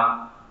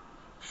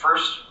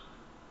 First,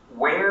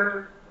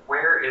 where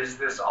is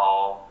this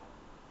all?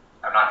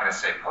 I'm not going to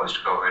say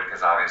post-COVID,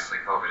 because obviously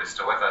COVID is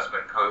still with us,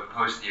 but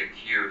post the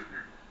acute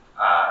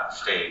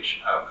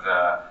stage of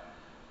the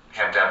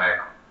pandemic,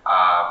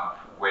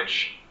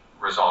 which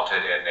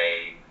resulted in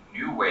a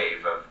new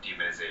wave of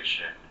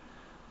demonization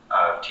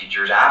of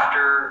teachers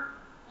after,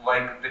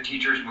 like, the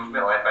teachers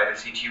movement led by the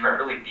CTU. I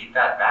really beat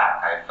that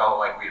back. I felt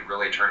like we'd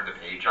really turned the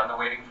page on the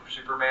Waiting for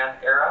Superman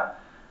era,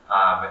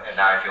 and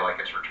now I feel like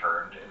it's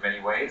returned in many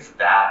ways.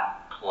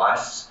 That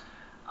plus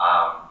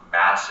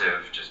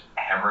massive just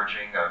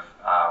hemorrhaging of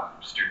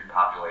student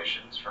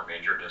populations from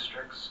major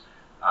districts.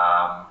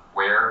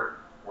 Where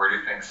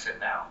do things sit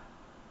now?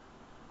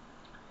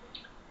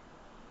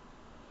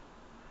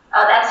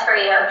 Oh, that's for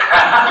you.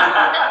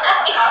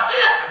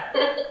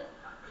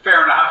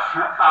 Fair enough.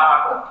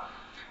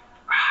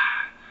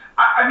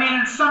 I mean,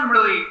 in some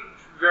really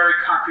very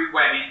concrete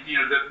way, I mean, you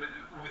know,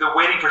 the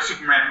Waiting for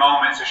Superman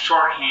moment is a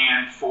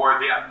shorthand for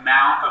the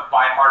amount of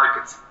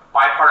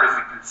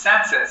bipartisan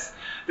consensus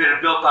that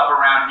had built up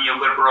around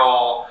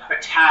neoliberal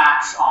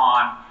attacks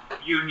on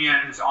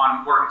unions,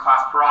 on working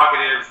class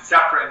prerogatives,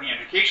 etc., in the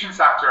education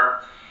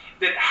sector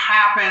that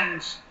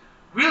happened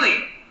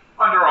really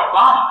under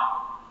Obama,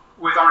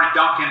 with Arne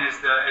Duncan as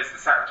the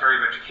Secretary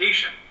of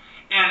Education.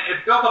 And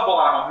it built up a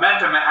lot of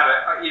momentum. It had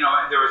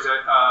there was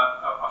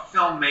a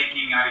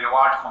filmmaking,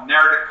 ideological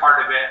narrative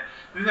part of it.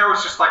 Then there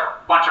was just like a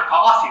bunch of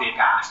policy they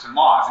passed and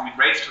laws. I mean,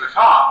 Race to the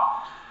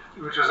Top,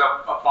 which was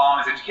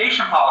Obama's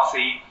education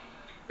policy,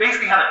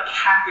 basically had I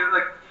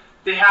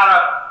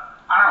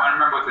don't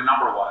remember what the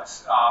number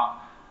was,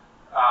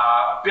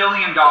 $1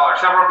 billion,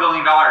 several $1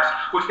 billion,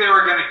 which they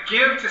were going to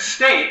give to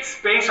states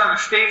based on the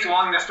states'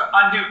 willingness to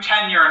undo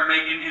tenure and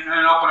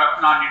open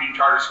up non-union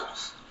charter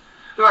schools.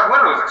 They're like,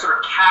 literally, it was like sort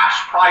of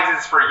cash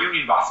prizes for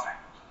union busting.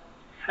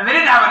 And they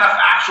didn't have enough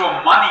actual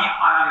money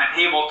on the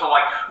table to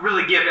like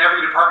really give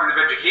every Department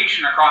of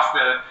Education across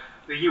the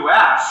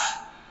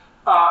U.S.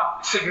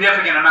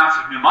 Significant amounts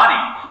of new money.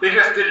 They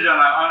just did it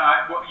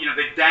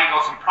they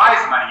dangled some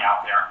prize money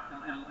out there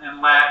and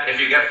let. If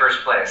you get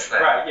first place,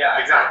 then. Right. Yeah.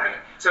 Exactly.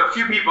 So a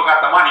few people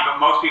got the money, but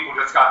most people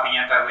just got the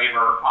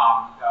anti-labor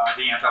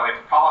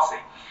policy.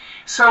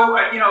 So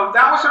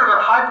that was sort of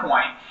a high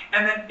point.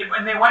 And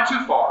then they went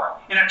too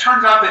far, and it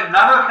turns out that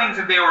none of the things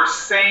that they were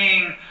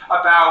saying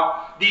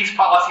about these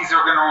policies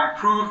are going to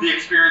improve the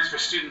experience for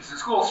students in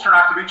schools turn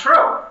out to be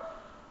true.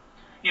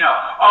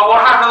 We'll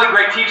have really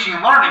great teaching and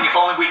learning if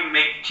only we can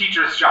make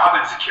teachers' job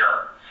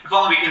insecure. If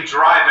only we can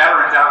drive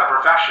veterans out of the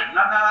profession.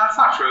 No, that's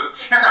not true.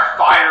 You're not going to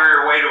fire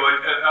your way to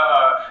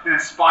an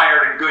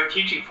inspired and good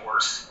teaching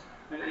force.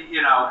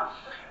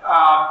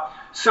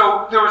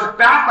 So there was a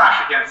backlash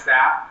against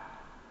that.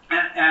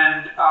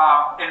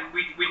 And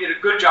we did a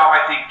good job,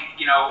 I think,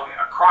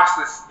 across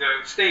the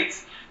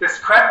states,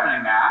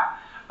 discrediting that.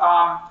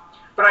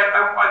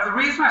 But the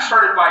reason I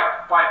started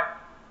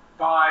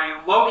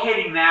by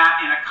locating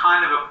that in a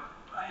kind of a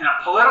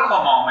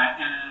political moment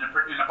and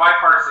in a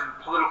bipartisan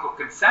political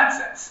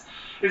consensus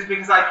is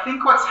because I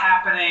think what's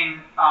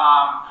happening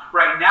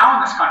right now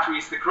in this country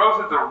is the growth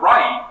of the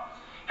right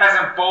has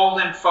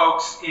emboldened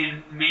folks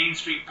in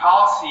mainstream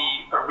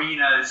policy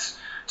arenas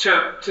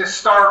to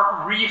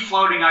start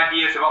refloating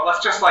ideas about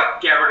let's just like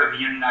get rid of the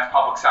unionized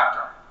public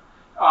sector.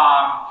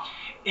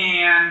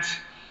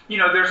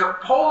 There's a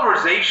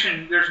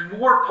polarization, there's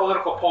more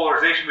political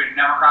polarization between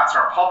Democrats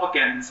and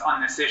Republicans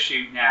on this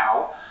issue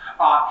now.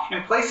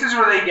 In places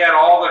where they get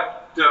all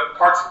the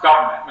parts of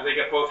government, where they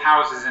get both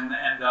houses and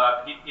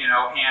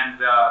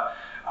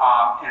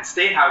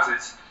state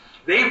houses,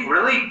 they've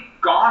really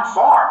gone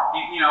far.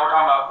 We're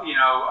talking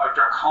about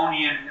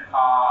draconian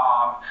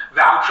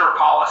voucher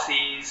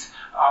policies.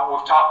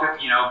 We've talked about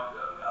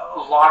a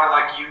lot of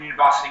like union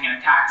busting and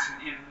attacks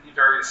in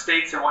various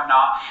states and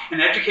whatnot.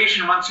 And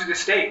education runs through the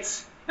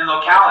states and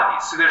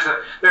localities. So there's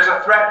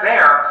a threat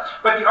there.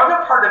 But the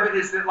other part of it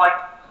is that like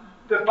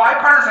the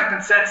bipartisan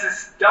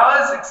consensus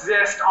does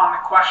exist on the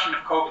question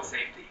of COVID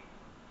safety,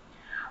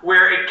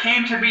 where it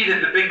came to be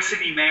that the big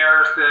city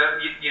mayors,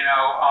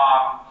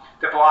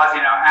 de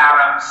Blasio,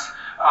 Adams,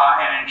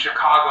 and in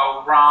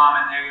Chicago, Rahm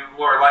and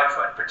Lori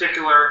Lightfoot in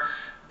particular,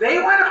 they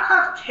wound up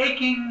kind of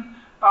taking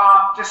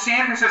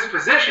DeSantis'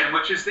 position,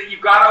 which is that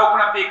you've got to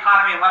open up the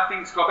economy and let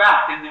things go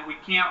back, and that we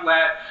can't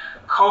let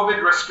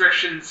COVID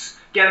restrictions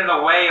get in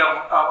the way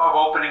of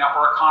opening up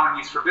our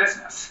economies for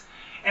business.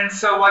 And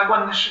so, like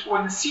when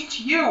the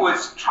CTU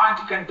was trying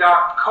to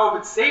conduct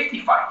COVID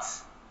safety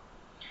fights,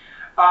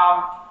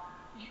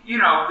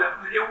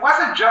 it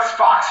wasn't just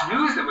Fox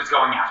News that was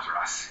going after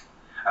us.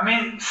 I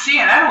mean,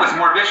 CNN was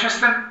more vicious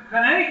than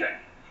anything.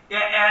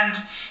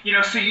 And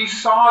so you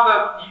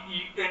saw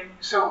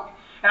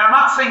and I'm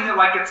not saying that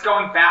like it's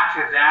going back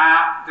to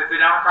that the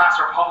Democrats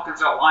or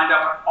Republicans are lined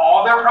up on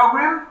all their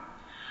program,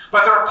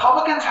 but the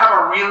Republicans have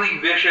a really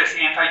vicious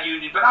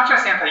anti-union, but not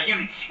just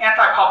anti-union,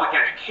 anti-public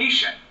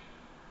education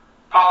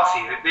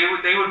policy.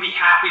 They would be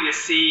happy to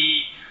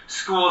see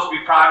schools be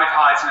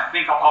privatized and I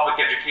think public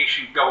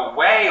education go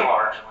away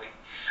largely.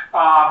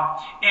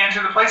 And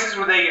to the places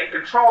where they get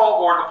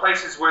control, or the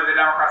places where the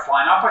Democrats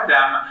line up with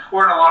them,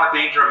 we're in a lot of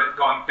danger of it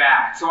going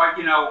back. So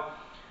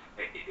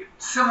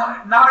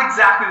similar, not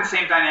exactly the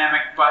same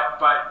dynamic,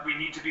 but we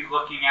need to be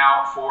looking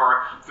out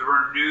for the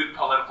renewed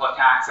political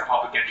attacks on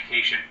public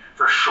education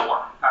for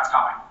sure. That's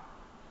coming.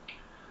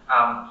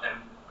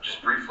 And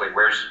just briefly,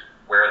 where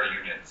are the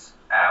unions?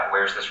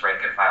 Where's this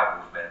rank and file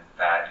movement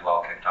that you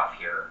all kicked off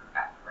here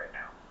at right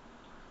now?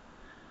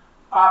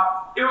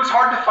 It was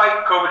hard to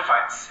fight COVID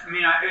fights. I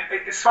mean,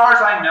 as far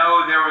as I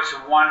know, there was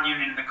one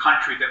union in the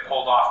country that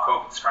pulled off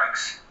COVID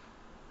strikes.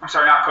 I'm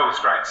sorry, not COVID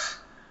strikes.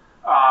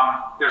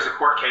 There's a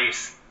court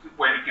case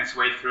waiting its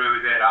way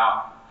through that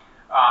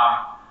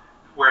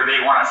where they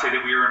want to say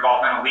that we were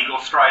involved in a legal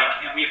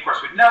strike, and we, of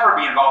course, would never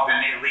be involved in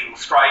an illegal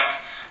strike.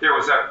 There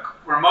was a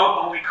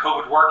remote-only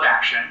COVID work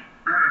action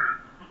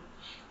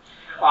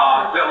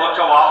that looked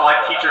a lot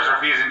like teachers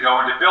refusing to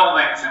go into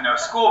buildings and no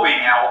school being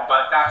held,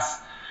 but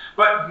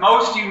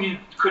most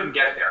unions couldn't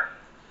get there.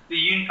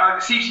 The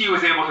CTU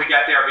was able to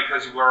get there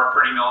because we're a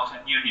pretty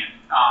militant union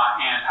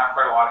and have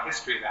quite a lot of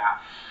history of that.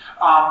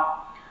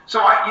 So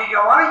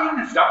a lot of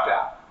unions ducked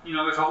that.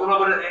 There's a little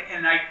bit of,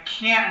 and I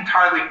can't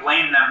entirely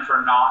blame them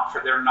for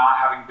there not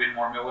having been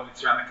more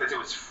militancy around it, because it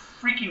was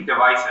freaking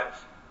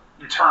divisive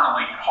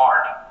internally and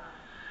hard.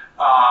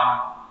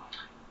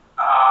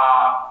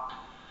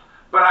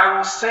 But I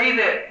will say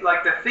that,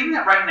 like, the thing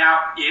that right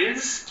now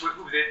is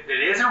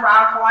a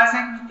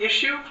radicalizing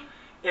issue,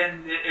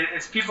 and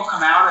as people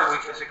come out,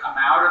 as they come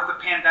out of the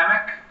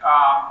pandemic,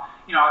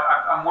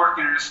 I'm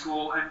working in a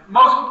school, and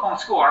most people in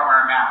school aren't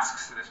wearing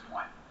masks at this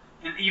point.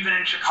 And even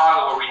in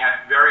Chicago, where we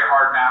had very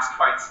hard mask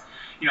fights,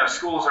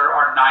 schools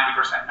are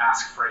 90%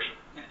 mask free.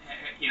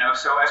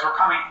 So we're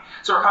coming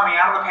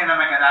out of the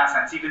pandemic in that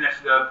sense. Even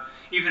if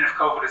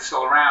COVID is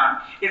still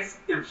around, it's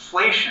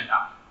inflation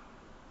up.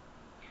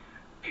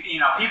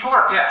 People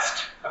are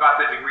pissed about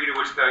the degree to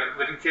which the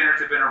living standards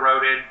have been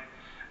eroded.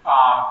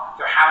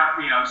 There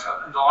haven't,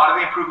 a lot of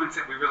the improvements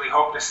that we really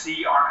hope to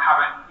see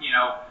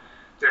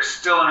there's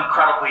still an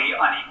incredibly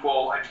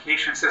unequal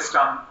education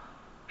system.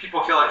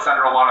 People feel like it's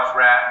under a lot of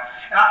threat,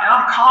 and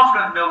I'm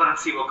confident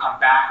militancy will come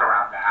back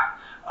around that,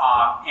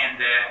 and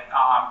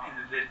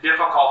the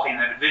difficulty and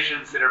the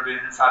divisions that have been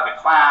inside the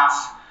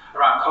class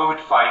around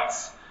COVID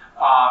fights.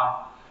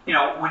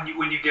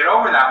 When you get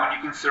over that, when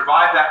you can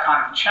survive that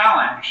kind of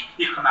challenge,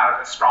 you come out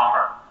of it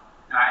stronger,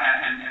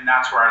 and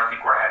that's where I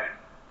think we're headed.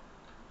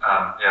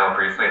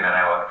 Briefly, and then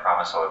I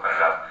promise I'll open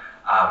it up.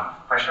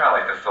 Question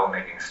about the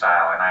filmmaking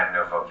style, and I have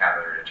no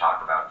vocabulary to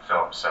talk about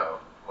film, so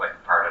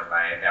part of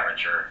my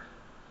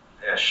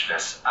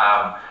amateur-ishness.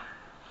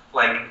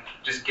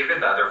 Just given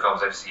the other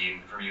films I've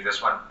seen from you,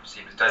 this one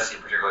does seem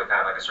particularly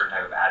kind of like a certain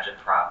type of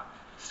agitprop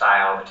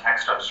style. The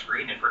text on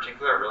screen in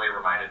particular really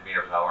reminded me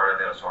of La Hora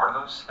de los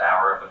Hornos, The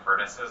Hour of the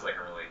Furnaces, like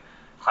a really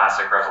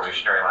classic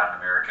revolutionary Latin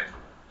American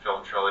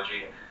film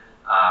trilogy.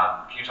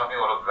 Can you tell me a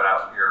little bit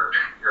about your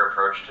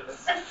approach to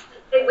this?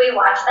 Did we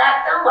watch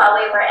that film while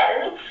we were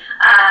editing?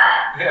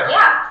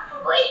 Yeah,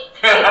 probably.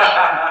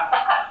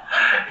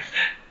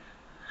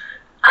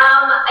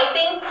 I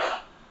think,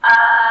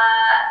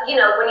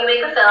 when you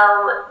make a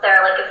film, there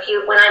are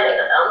when I make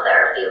a film,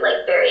 there are a few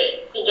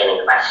very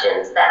beginning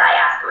questions that I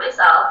ask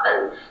myself,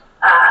 and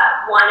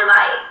one, am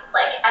I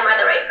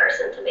the right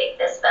person to make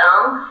this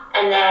film?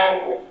 And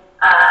then,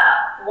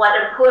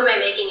 who am I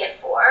making it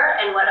for,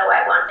 and what do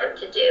I want them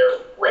to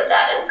do with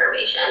that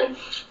information?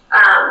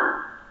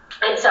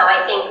 And so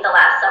I think the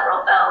last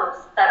several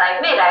films that I've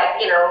made,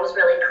 it was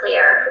really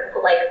clear who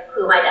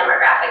my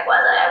demographic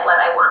was and what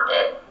I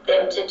wanted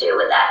them to do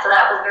with that. So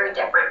that was very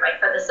different, right?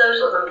 For the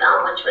socialism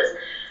film, which was,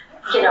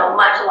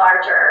 much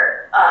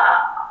larger,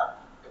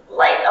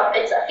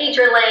 it's a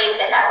feature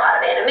length, it had a lot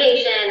of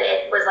animation,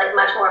 it was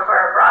much more for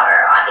a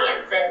broader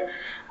audience. And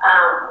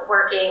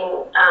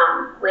working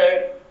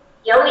with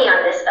Yoni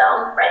on this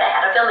film, right? I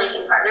had a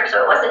filmmaking partner,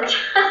 so it wasn't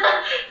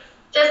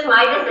just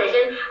my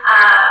decision,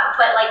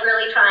 but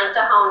really trying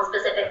to hone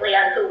specifically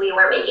on who we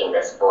were making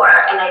this for.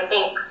 And I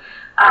think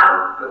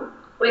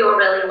we were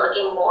really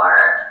looking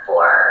more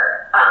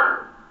for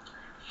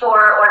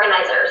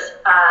organizers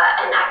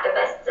and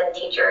activists and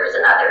teachers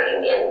and other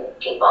union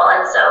people,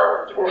 and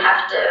so didn't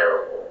have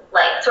to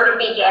sort of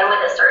began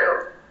with a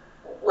certain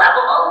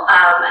level,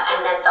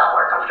 and then felt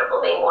more comfortable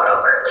being more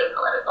overtly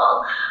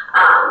political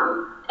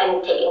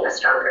and taking a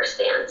stronger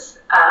stance.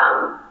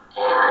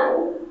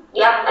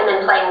 And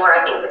then playing more,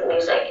 I think, with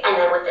music, and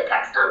then with the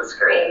text on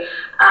screen.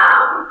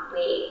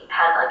 We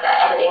had an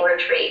editing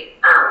retreat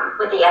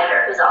with the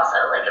editor, who's also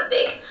a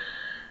big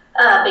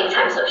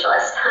time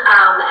socialist.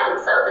 And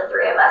so the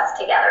three of us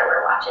together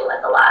were watching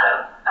a lot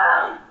of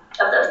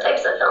those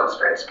types of films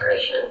for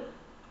inspiration.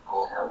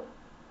 Cool. So,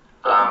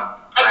 I'll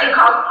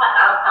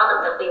tell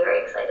them they'll be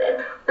very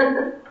excited.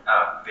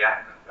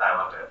 Yeah, I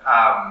loved it.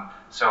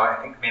 So I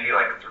think maybe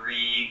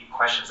 3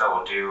 questions that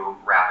we'll do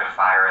rapid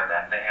fire and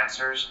then the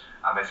answers.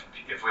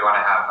 If we want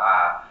to have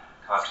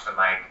come up to the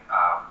mic,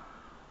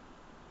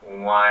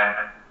 1,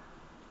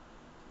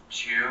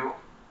 2,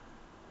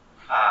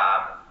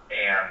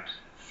 and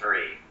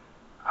 3.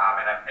 And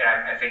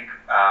I think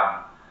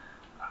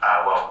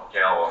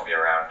Gail won't be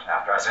around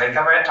after us. Hey,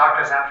 come in and talk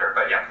to us after.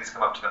 But yeah, please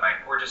come up to the mic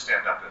or just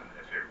stand up and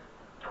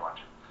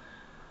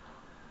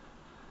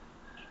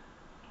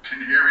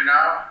me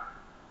now?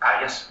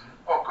 Yes.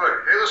 Oh,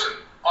 good. Hey,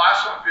 listen,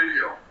 awesome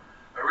video.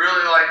 I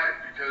really liked it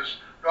because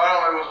not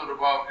only was it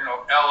about,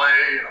 LA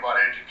and about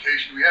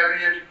education. Do we have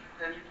any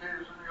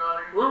educators in the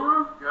audience?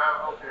 Mm-hmm.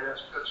 Yeah, okay,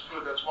 that's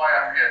good. That's why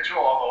I'm here too,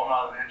 although I'm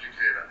not an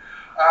educator.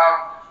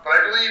 But I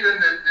believe in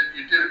that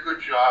you did a good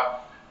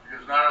job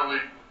because not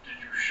only did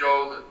you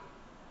show that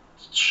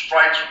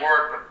strikes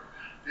work, but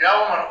the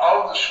element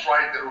of the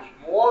strike that it was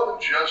more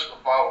than just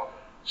about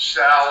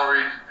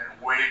salaries and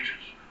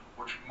wages,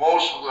 which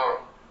most of the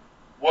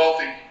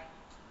wealthy,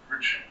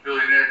 rich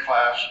billionaire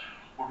class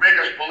would make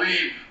us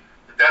believe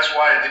that that's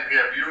why I think we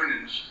have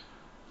unions,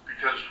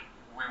 because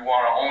we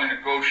want to only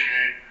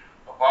negotiate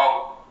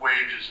about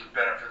wages and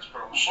benefits,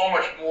 but it was so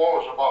much more.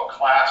 It was about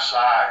class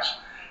size.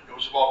 It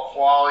was about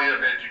quality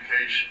of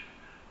education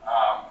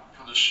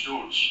for the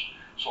students.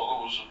 So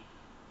there was a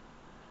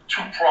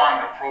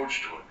two-pronged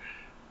approach to it.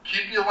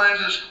 Keep your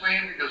lenses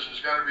clean because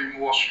there's going to be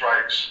more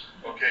strikes.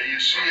 Okay, you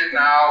see it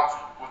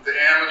now with the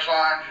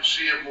Amazon. You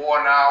see it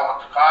more now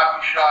with the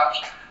coffee shops.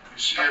 You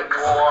see it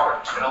more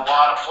in a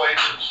lot of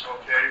places.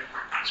 Okay,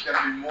 there's going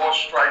to be more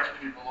strikes.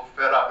 People are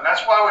fed up, and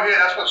that's why we're here.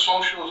 That's what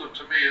socialism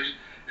to me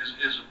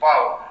is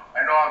about.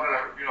 I know I'm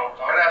gonna,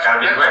 ask.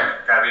 Gotta be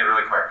quick. Gotta be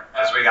really quick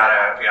because we're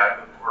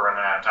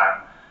running out of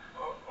time.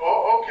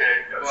 Oh,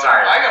 okay. Well,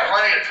 sorry. I got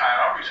plenty of time.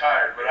 I'm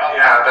retired, but I'll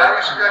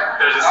respect.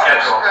 There's a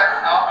schedule.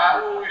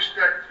 I will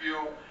respect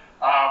you.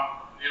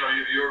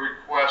 Your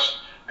request.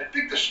 I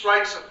think the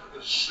strikes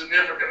are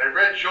significant. I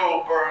read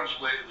Joe Burns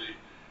lately,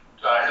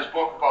 his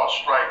book about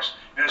strikes,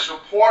 and it's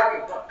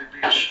important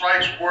because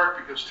strikes work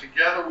because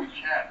together we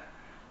can.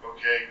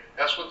 Okay,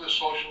 that's what this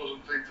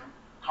socialism thing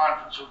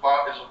conference is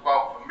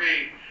about for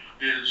me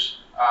is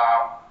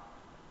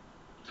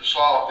the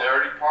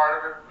solidarity part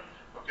of it.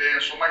 Okay,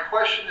 and so my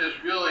question is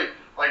really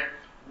like,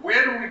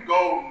 where do we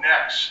go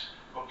next?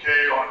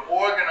 Okay, on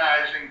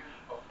organizing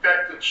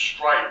effective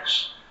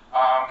strikes.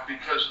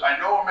 Because I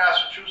know in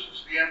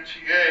Massachusetts, the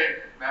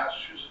MTA,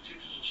 Massachusetts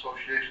Teachers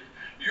Association,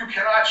 you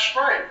cannot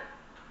strike.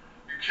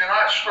 You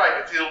cannot strike.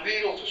 It's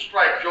illegal to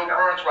strike. Joe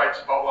Burns writes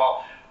about,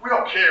 well, we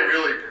don't care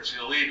really if it's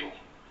illegal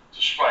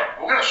to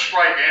strike. We're going to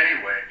strike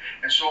anyway.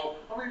 And so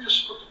let me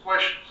just put the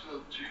question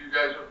to you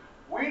guys.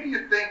 Where do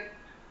you think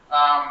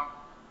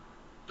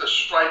the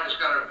strike is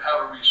going to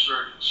have a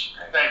resurgence?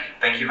 Okay. Thank you.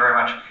 Thank you very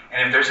much.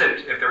 And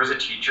if there was a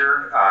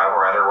teacher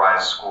or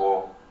otherwise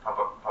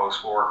public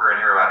school worker in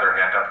here who had their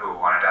hand up who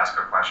wanted to ask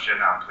a question,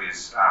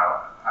 please,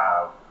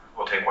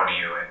 we'll take one of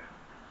you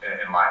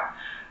in line,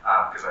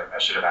 because I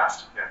should have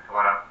asked. Yeah, come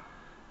on up.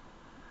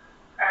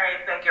 All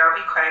right, thank you. I'll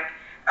be quick.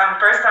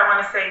 First, I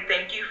want to say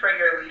thank you for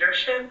your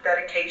leadership,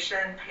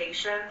 dedication,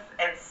 patience,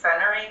 and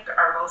centering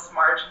our most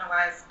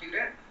marginalized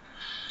students.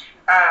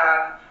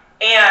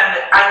 And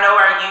I know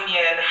our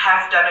union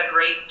has done a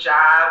great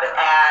job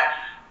at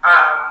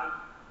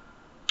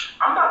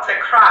I'm about to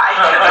cry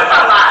because it's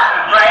a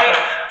lot, right?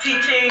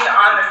 Teaching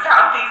on the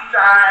Southeast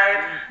side,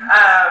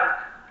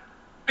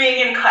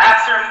 being in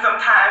classrooms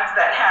sometimes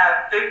that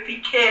have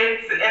 50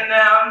 kids in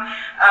them,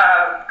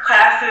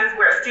 classes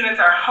where students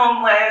are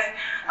homeless,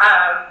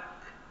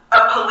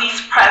 a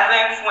police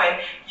presence when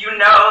you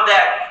know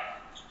that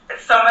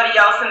somebody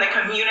else in the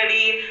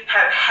community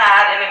has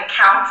had an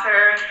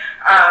encounter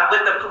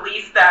with the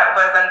police that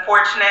was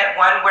unfortunate,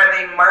 one where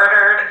they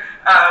murdered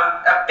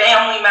a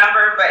family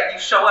member, but you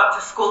show up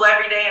to school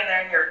every day and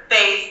they're in your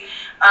face.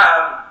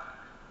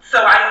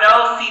 So I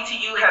know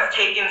CTU has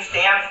taken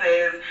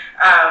stances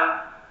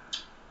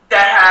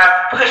that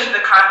have pushed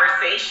the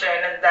conversation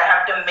and that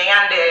have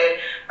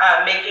demanded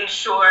making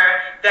sure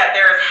that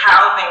there's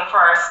housing for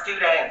our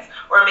students,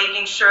 or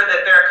making sure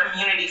that there are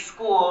community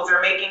schools, or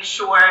making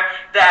sure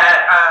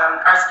that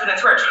our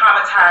students who are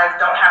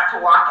traumatized don't have to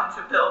walk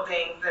into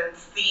buildings and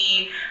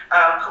see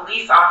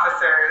police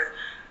officers.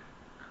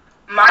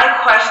 My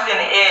question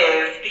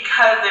is,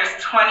 because there's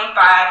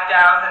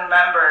 25,000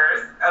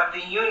 members of the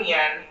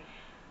union,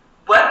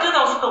 what do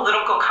those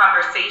political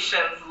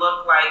conversations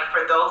look like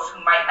for those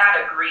who might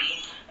not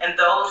agree and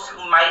those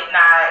who might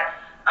not,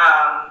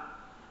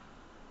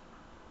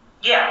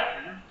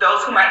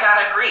 those who might not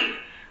agree?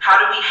 How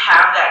do we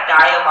have that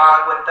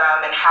dialogue with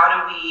them, and how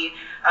do we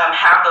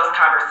have those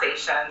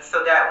conversations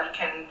so that we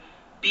can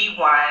be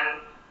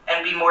one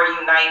and be more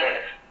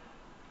united?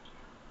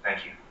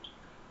 Thank you.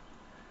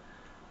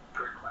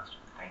 Great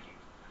question. Thank you.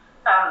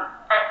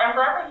 I'm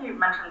glad that you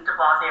mentioned de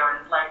Blasio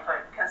and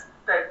Lightfoot, because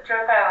the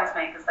joke I always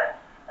make is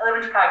that I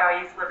live in Chicago, I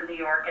used to live in New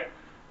York, and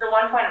the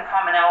one point of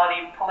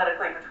commonality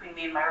politically between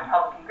me and my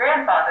Republican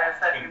grandfather is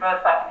that we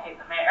both fucking hate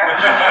the mayor. And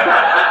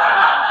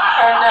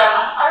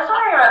I was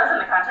wondering about this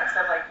in the context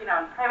of, like, in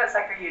private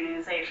sector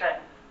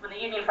unionization, when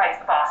the union fights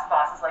the boss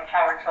is like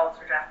Howard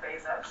Schultz or Jeff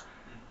Bezos.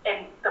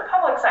 In the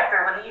public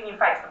sector, when the union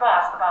fights the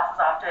boss is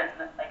often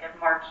like a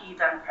marquee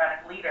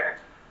Democratic leader.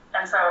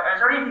 And so I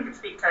was wondering if you could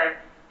speak to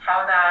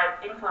how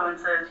that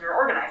influences your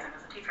organizing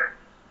as a teacher.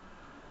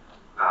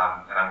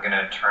 And I'm going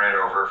to turn it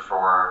over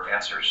for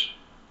answers.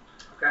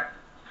 Okay.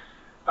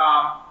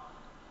 I'm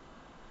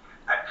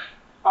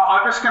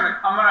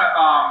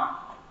gonna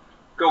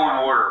go in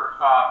order.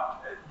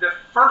 the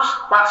first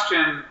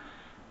question,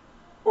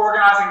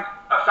 organizing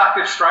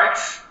effective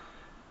strikes,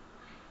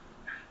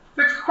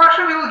 the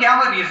question of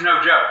illegality is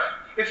no joke.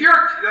 If you're,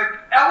 like,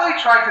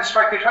 LA tried to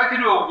strike, they tried to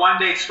do a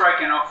one-day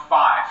strike in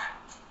 2005.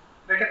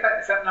 Did I get that?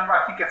 Is that number?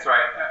 I think that's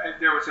right.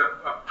 There was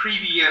a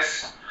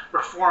previous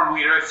reform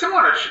leader,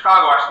 similar to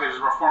Chicago actually, there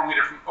was a reform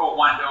leader from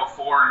 2001 to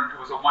 2004, and it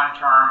was a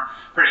one-term,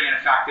 pretty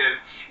ineffective.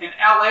 In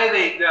LA,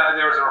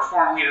 there was a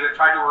reform leader that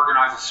tried to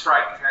organize a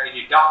strike,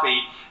 A.J. Duffy,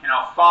 in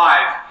 2005.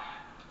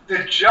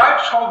 The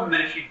judge told him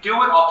that if you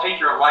do it, I'll take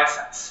your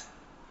license.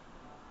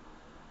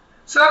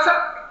 So that's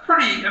a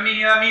pretty, I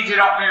mean, that means you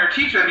don't, when you're a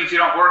teacher, that means you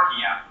don't work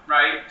again,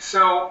 right?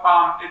 So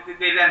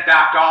they then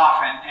backed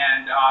off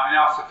and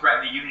also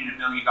threatened the union $1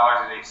 million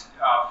a day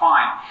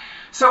fine.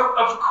 So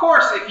of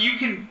course, if you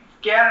can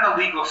get an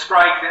illegal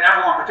strike that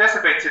everyone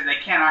participates in, they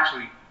can't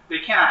actually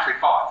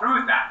follow through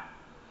with that.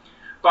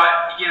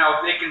 But you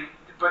know, they can.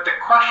 But the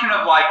question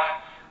of like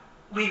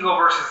legal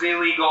versus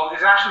illegal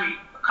is actually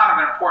kind of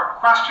an important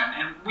question.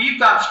 And we've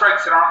done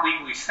strikes that aren't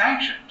legally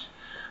sanctioned.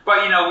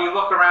 But, you know, we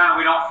look around and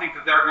we don't think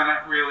that they're going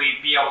to really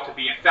be able to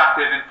be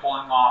effective in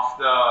pulling off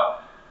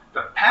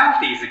the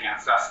penalties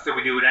against us, so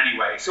we do it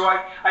anyway. So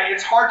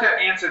it's hard to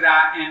answer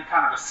that in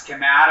kind of a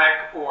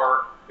schematic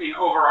or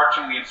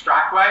overarchingly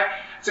abstract way.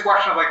 It's a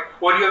question of like,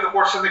 what do you have the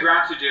horse on the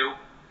ground to do?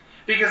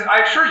 Because I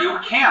assure you,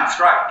 we can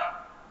strike.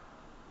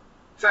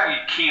 It's not that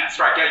you can't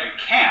strike. Yeah, you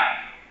can.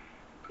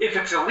 If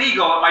it's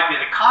illegal, it might be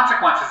the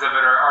consequences of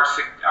it are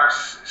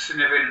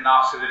significant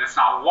enough so that it's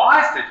not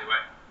wise to do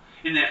it.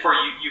 And therefore,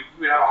 you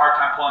would have a hard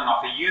time pulling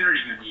off the unity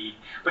you need.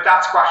 But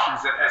that's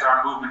questions that, as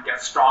our movement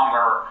gets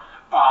stronger,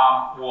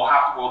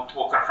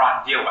 we'll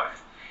confront and deal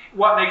with.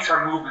 What makes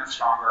our movement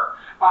stronger?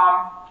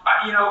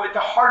 You know, at the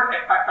heart,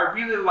 I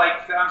really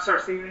like. I'm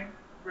sorry, say your name.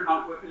 Richard,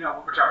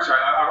 I'm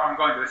sorry. I'm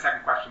going to the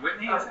second question.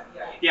 Whitney, is it?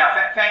 Yeah.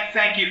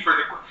 Thank you for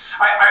the.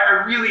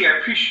 I really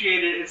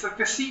appreciate it. It's like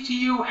the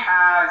CTU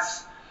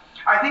has.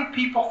 I think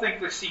people think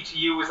the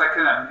CTU is like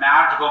a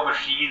magical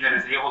machine that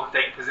is able to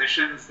take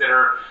positions that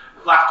are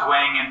left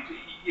wing, and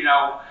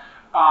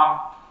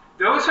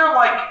those are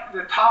like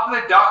the top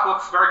of the duck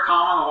looks very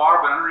calm on the water,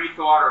 but underneath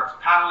the water it's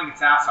paddling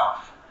its ass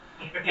off.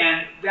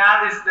 And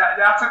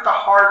that's at the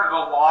heart of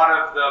a lot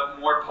of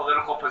the more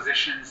political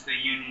positions the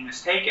union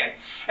has taken.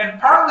 And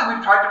partly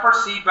we've tried to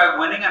proceed by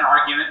winning an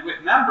argument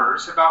with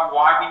members about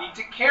why we need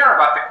to care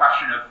about the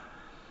question of,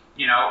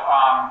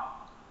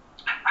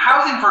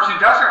 housing versus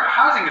industrial.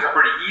 Housing is a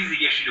pretty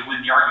easy issue to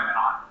win the argument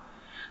on.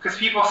 Because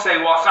people say,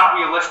 well, it's not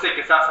realistic,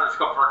 it's outside the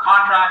scope of our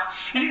contract.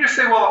 And you just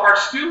say, well, if our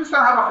students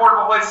don't have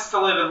affordable places to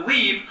live and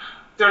leave,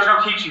 there's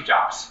no teaching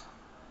jobs.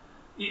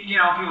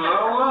 People go,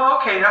 oh, well,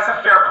 okay, that's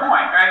a fair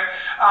point, right?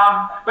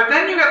 But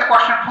then you get the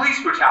question of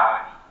police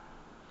brutality,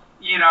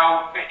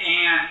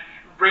 and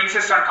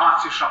racist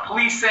unconstitutional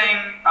policing,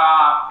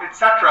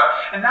 etc.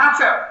 And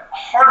that's a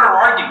harder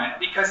argument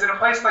because in a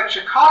place like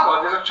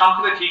Chicago, there's a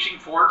chunk of the teaching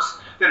force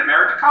that are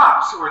married to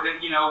cops or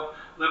that,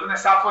 live on the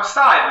Southwest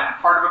Side and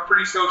part of a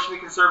pretty socially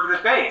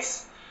conservative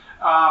base.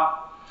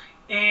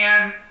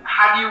 And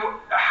how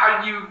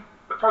do you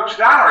approach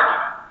that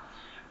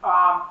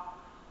argument?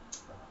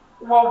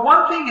 Well,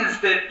 one thing is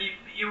that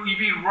you'd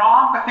be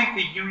wrong to think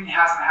the union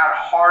hasn't had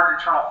hard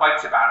internal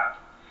fights about it.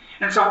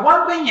 And so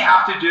one thing you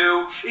have to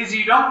do is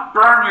you don't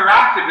burn your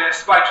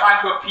activists by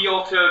trying to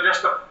appeal to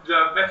just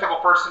the mythical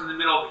person in the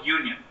middle of the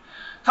union.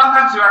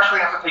 Sometimes you actually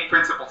have to take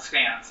principled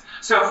stands.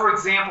 So for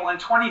example, in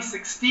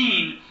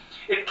 2016,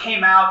 it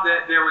came out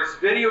that there was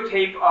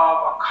videotape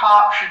of a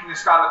cop shooting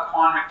this guy,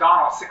 Laquan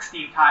McDonald,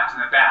 16 times in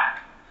the back.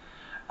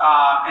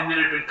 And then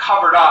it had been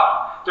covered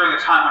up during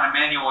the time when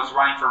Emanuel was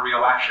running for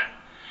re-election.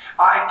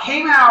 It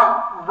came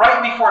out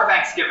right before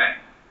Thanksgiving.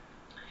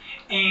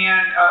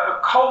 And a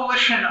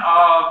coalition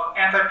of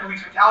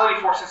anti-police brutality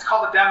forces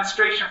called a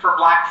demonstration for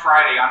Black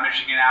Friday on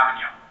Michigan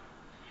Avenue.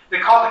 They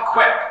called it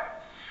quick.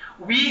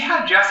 We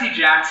had Jesse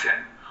Jackson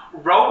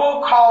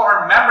robocall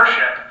our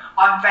membership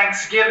on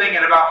Thanksgiving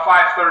at about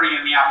 5:30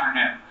 in the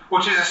afternoon,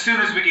 which is as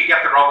soon as we could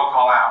get the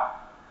robocall out.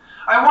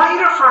 I want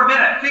you to, for a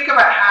minute, think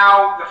about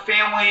how the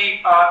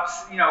family,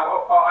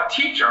 a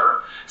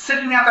teacher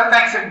sitting at the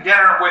Thanksgiving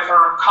dinner with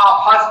her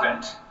cop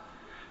husband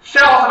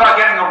felt about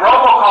getting a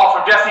robocall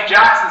from Jesse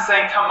Jackson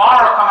saying,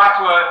 tomorrow come out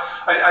to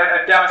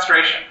a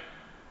demonstration.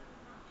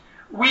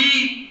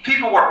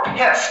 People were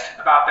pissed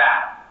about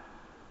that.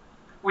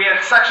 We had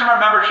a section of our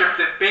membership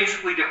that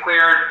basically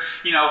declared,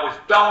 was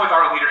done with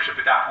our leadership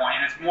at that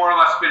point, and it's more or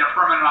less been a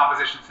permanent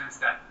opposition since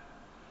then.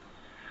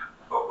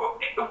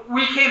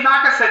 We came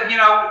back and said,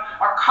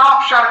 our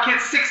cop shot a kid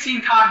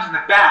 16 times in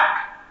the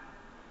back.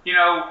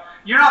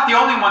 You're not the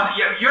only one.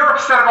 You're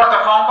upset about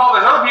the phone call.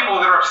 There's other people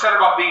that are upset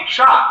about being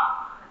shot.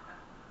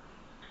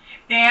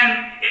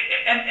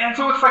 And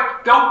so it's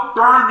like, don't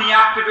burn the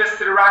activists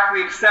that are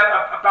actually upset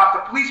about the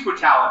police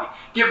brutality.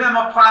 Give them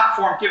a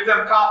platform, give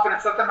them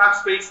confidence, let them have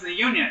space in the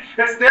union.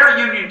 It's their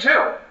union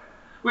too.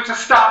 We have to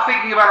stop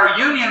thinking about our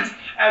unions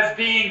as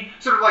being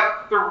sort of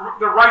like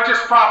the righteous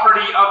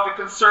property of the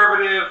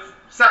conservative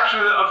section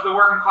of the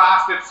working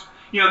class that's,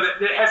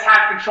 that has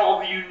had control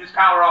of the union's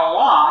power all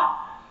along.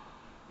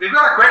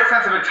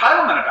 sense of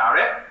entitlement about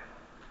it.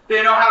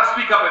 They know how to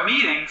speak up at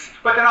meetings,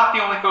 but they're not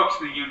the only folks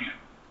in the union.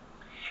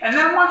 And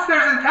then once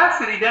there's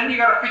intensity, then you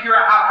got to figure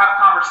out how to have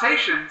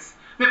conversations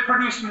that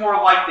produce more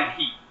light than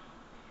heat.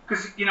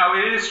 Because,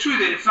 it is true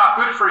that it's not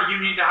good for a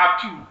union to have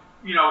two,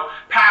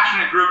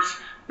 passionate groups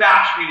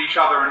bashing at each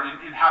other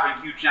and having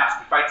huge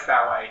nasty fights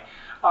that way.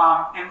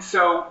 And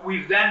so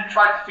we've then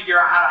tried to figure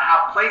out how to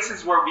have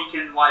places where we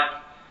can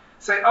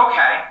say,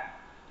 okay,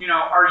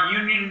 our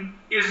union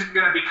isn't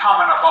going to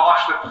become an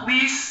abolish the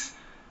police,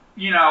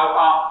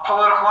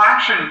 political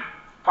action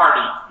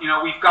party.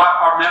 We've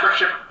got our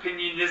membership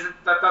opinion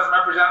that doesn't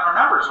represent our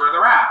members where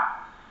they're at.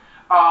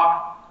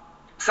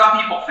 Some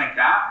people think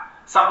that.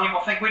 Some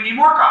people think we need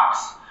more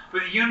cops.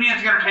 But the union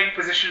is going to take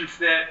positions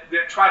that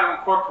try to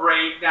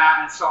incorporate that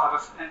and still have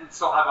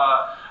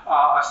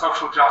a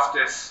social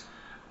justice,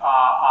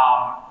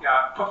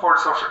 put forward a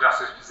social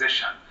justice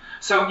position.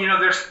 So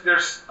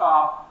there's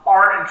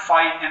art and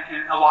fight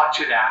and a lot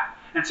to that.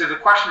 And so the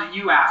question that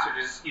you answered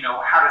is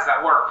how does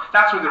that work?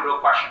 That's where the real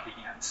question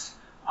begins.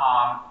 And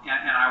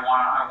I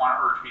want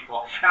to urge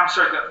people. And I'm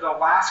sorry, the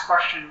last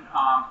question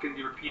can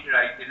be repeated.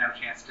 I didn't have a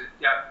chance to.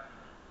 Yeah.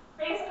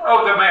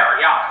 Oh, the mayor,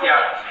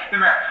 the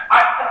mayor.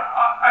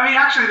 I mean,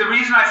 actually, the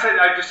reason I said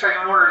I just took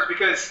in order is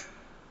because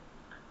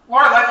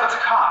Lori Lightfoot's a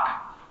cop.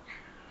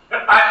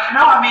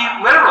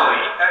 Literally,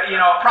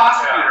 a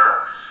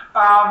prosecutor.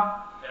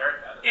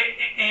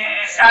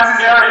 As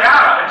is Eric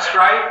Adams,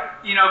 right?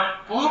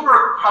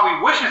 Bloomberg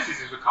probably wishes he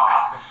was a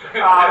cop.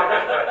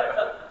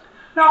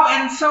 No,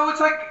 and so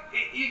it's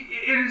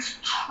it is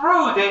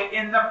true that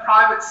in the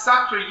private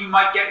sector you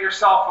might get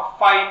yourself a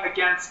fight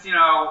against,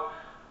 well,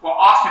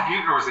 Austin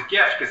Buechner was a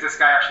gift because this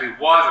guy actually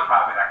was a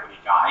private equity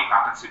guy. He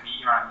happens to be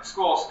running the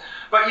schools.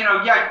 But, you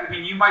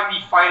might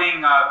be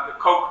fighting the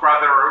Koch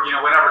brother or,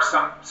 whatever,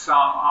 some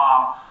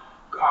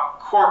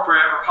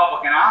corporate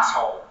Republican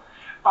asshole.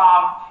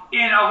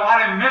 In a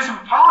lot of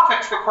municipal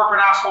politics, the corporate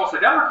asshole is a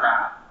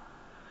Democrat.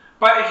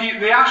 But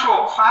the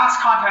actual class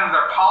content of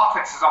their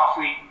politics is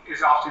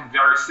often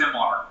very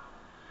similar.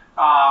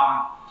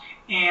 I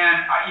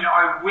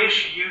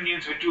wish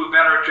unions would do a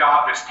better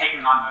job just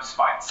taking on those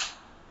fights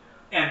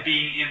and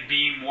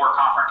being more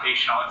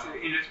confrontational.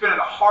 It's been at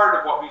the heart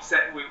of what we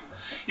said.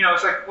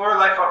 It's like Lori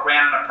Lightfoot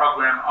ran a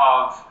program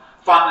of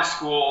fund the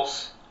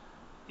schools,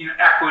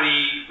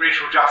 equity,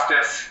 racial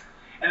justice,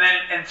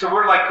 and so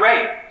we're like,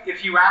 great.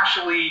 If you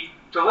actually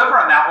deliver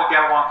on that, we'll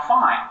get along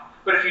fine.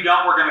 But if you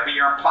don't, we're going to be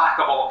your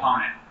implacable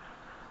opponent.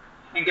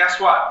 And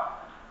guess what?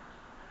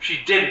 She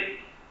didn't,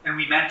 and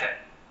we meant it.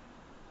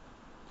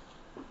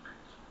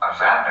 On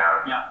that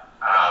note,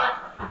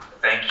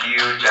 thank you,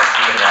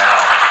 Jesse and Al.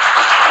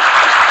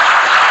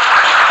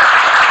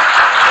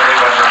 Really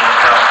wonderful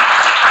film.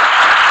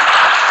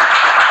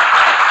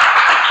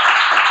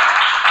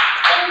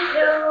 Thank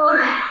you.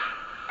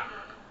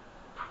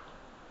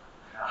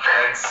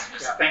 Thanks.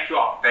 Yeah, thank you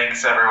all.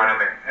 Thanks everyone and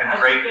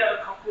great. Get a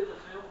copy of the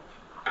film.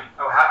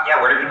 Oh,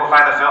 where do people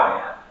find the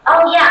film?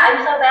 Oh yeah, I'm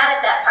so bad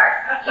at that part.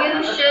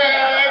 You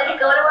should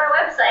go to our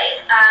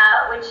website,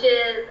 which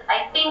is,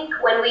 I think,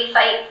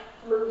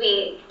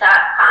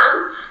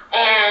 whenwefightmovie.com,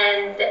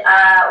 and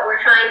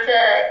we're trying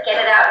to get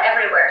it out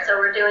everywhere. So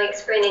we're doing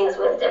screenings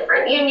with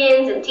different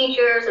unions and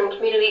teachers and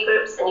community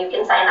groups, and you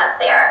can sign up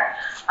there,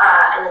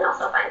 and then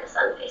also find us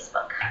on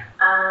Facebook.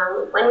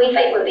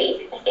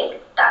 Whenwefightmovie, I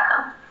think,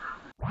 .com.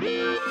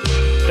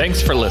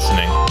 Thanks for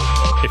listening.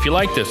 If you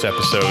like this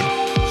episode,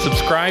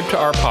 subscribe to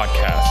our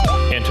podcast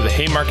and to the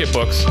Haymarket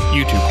Books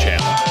YouTube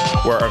channel,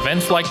 where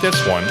events like this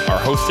one are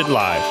hosted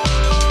live.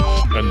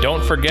 And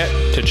don't forget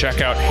to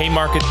check out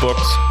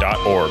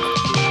haymarketbooks.org.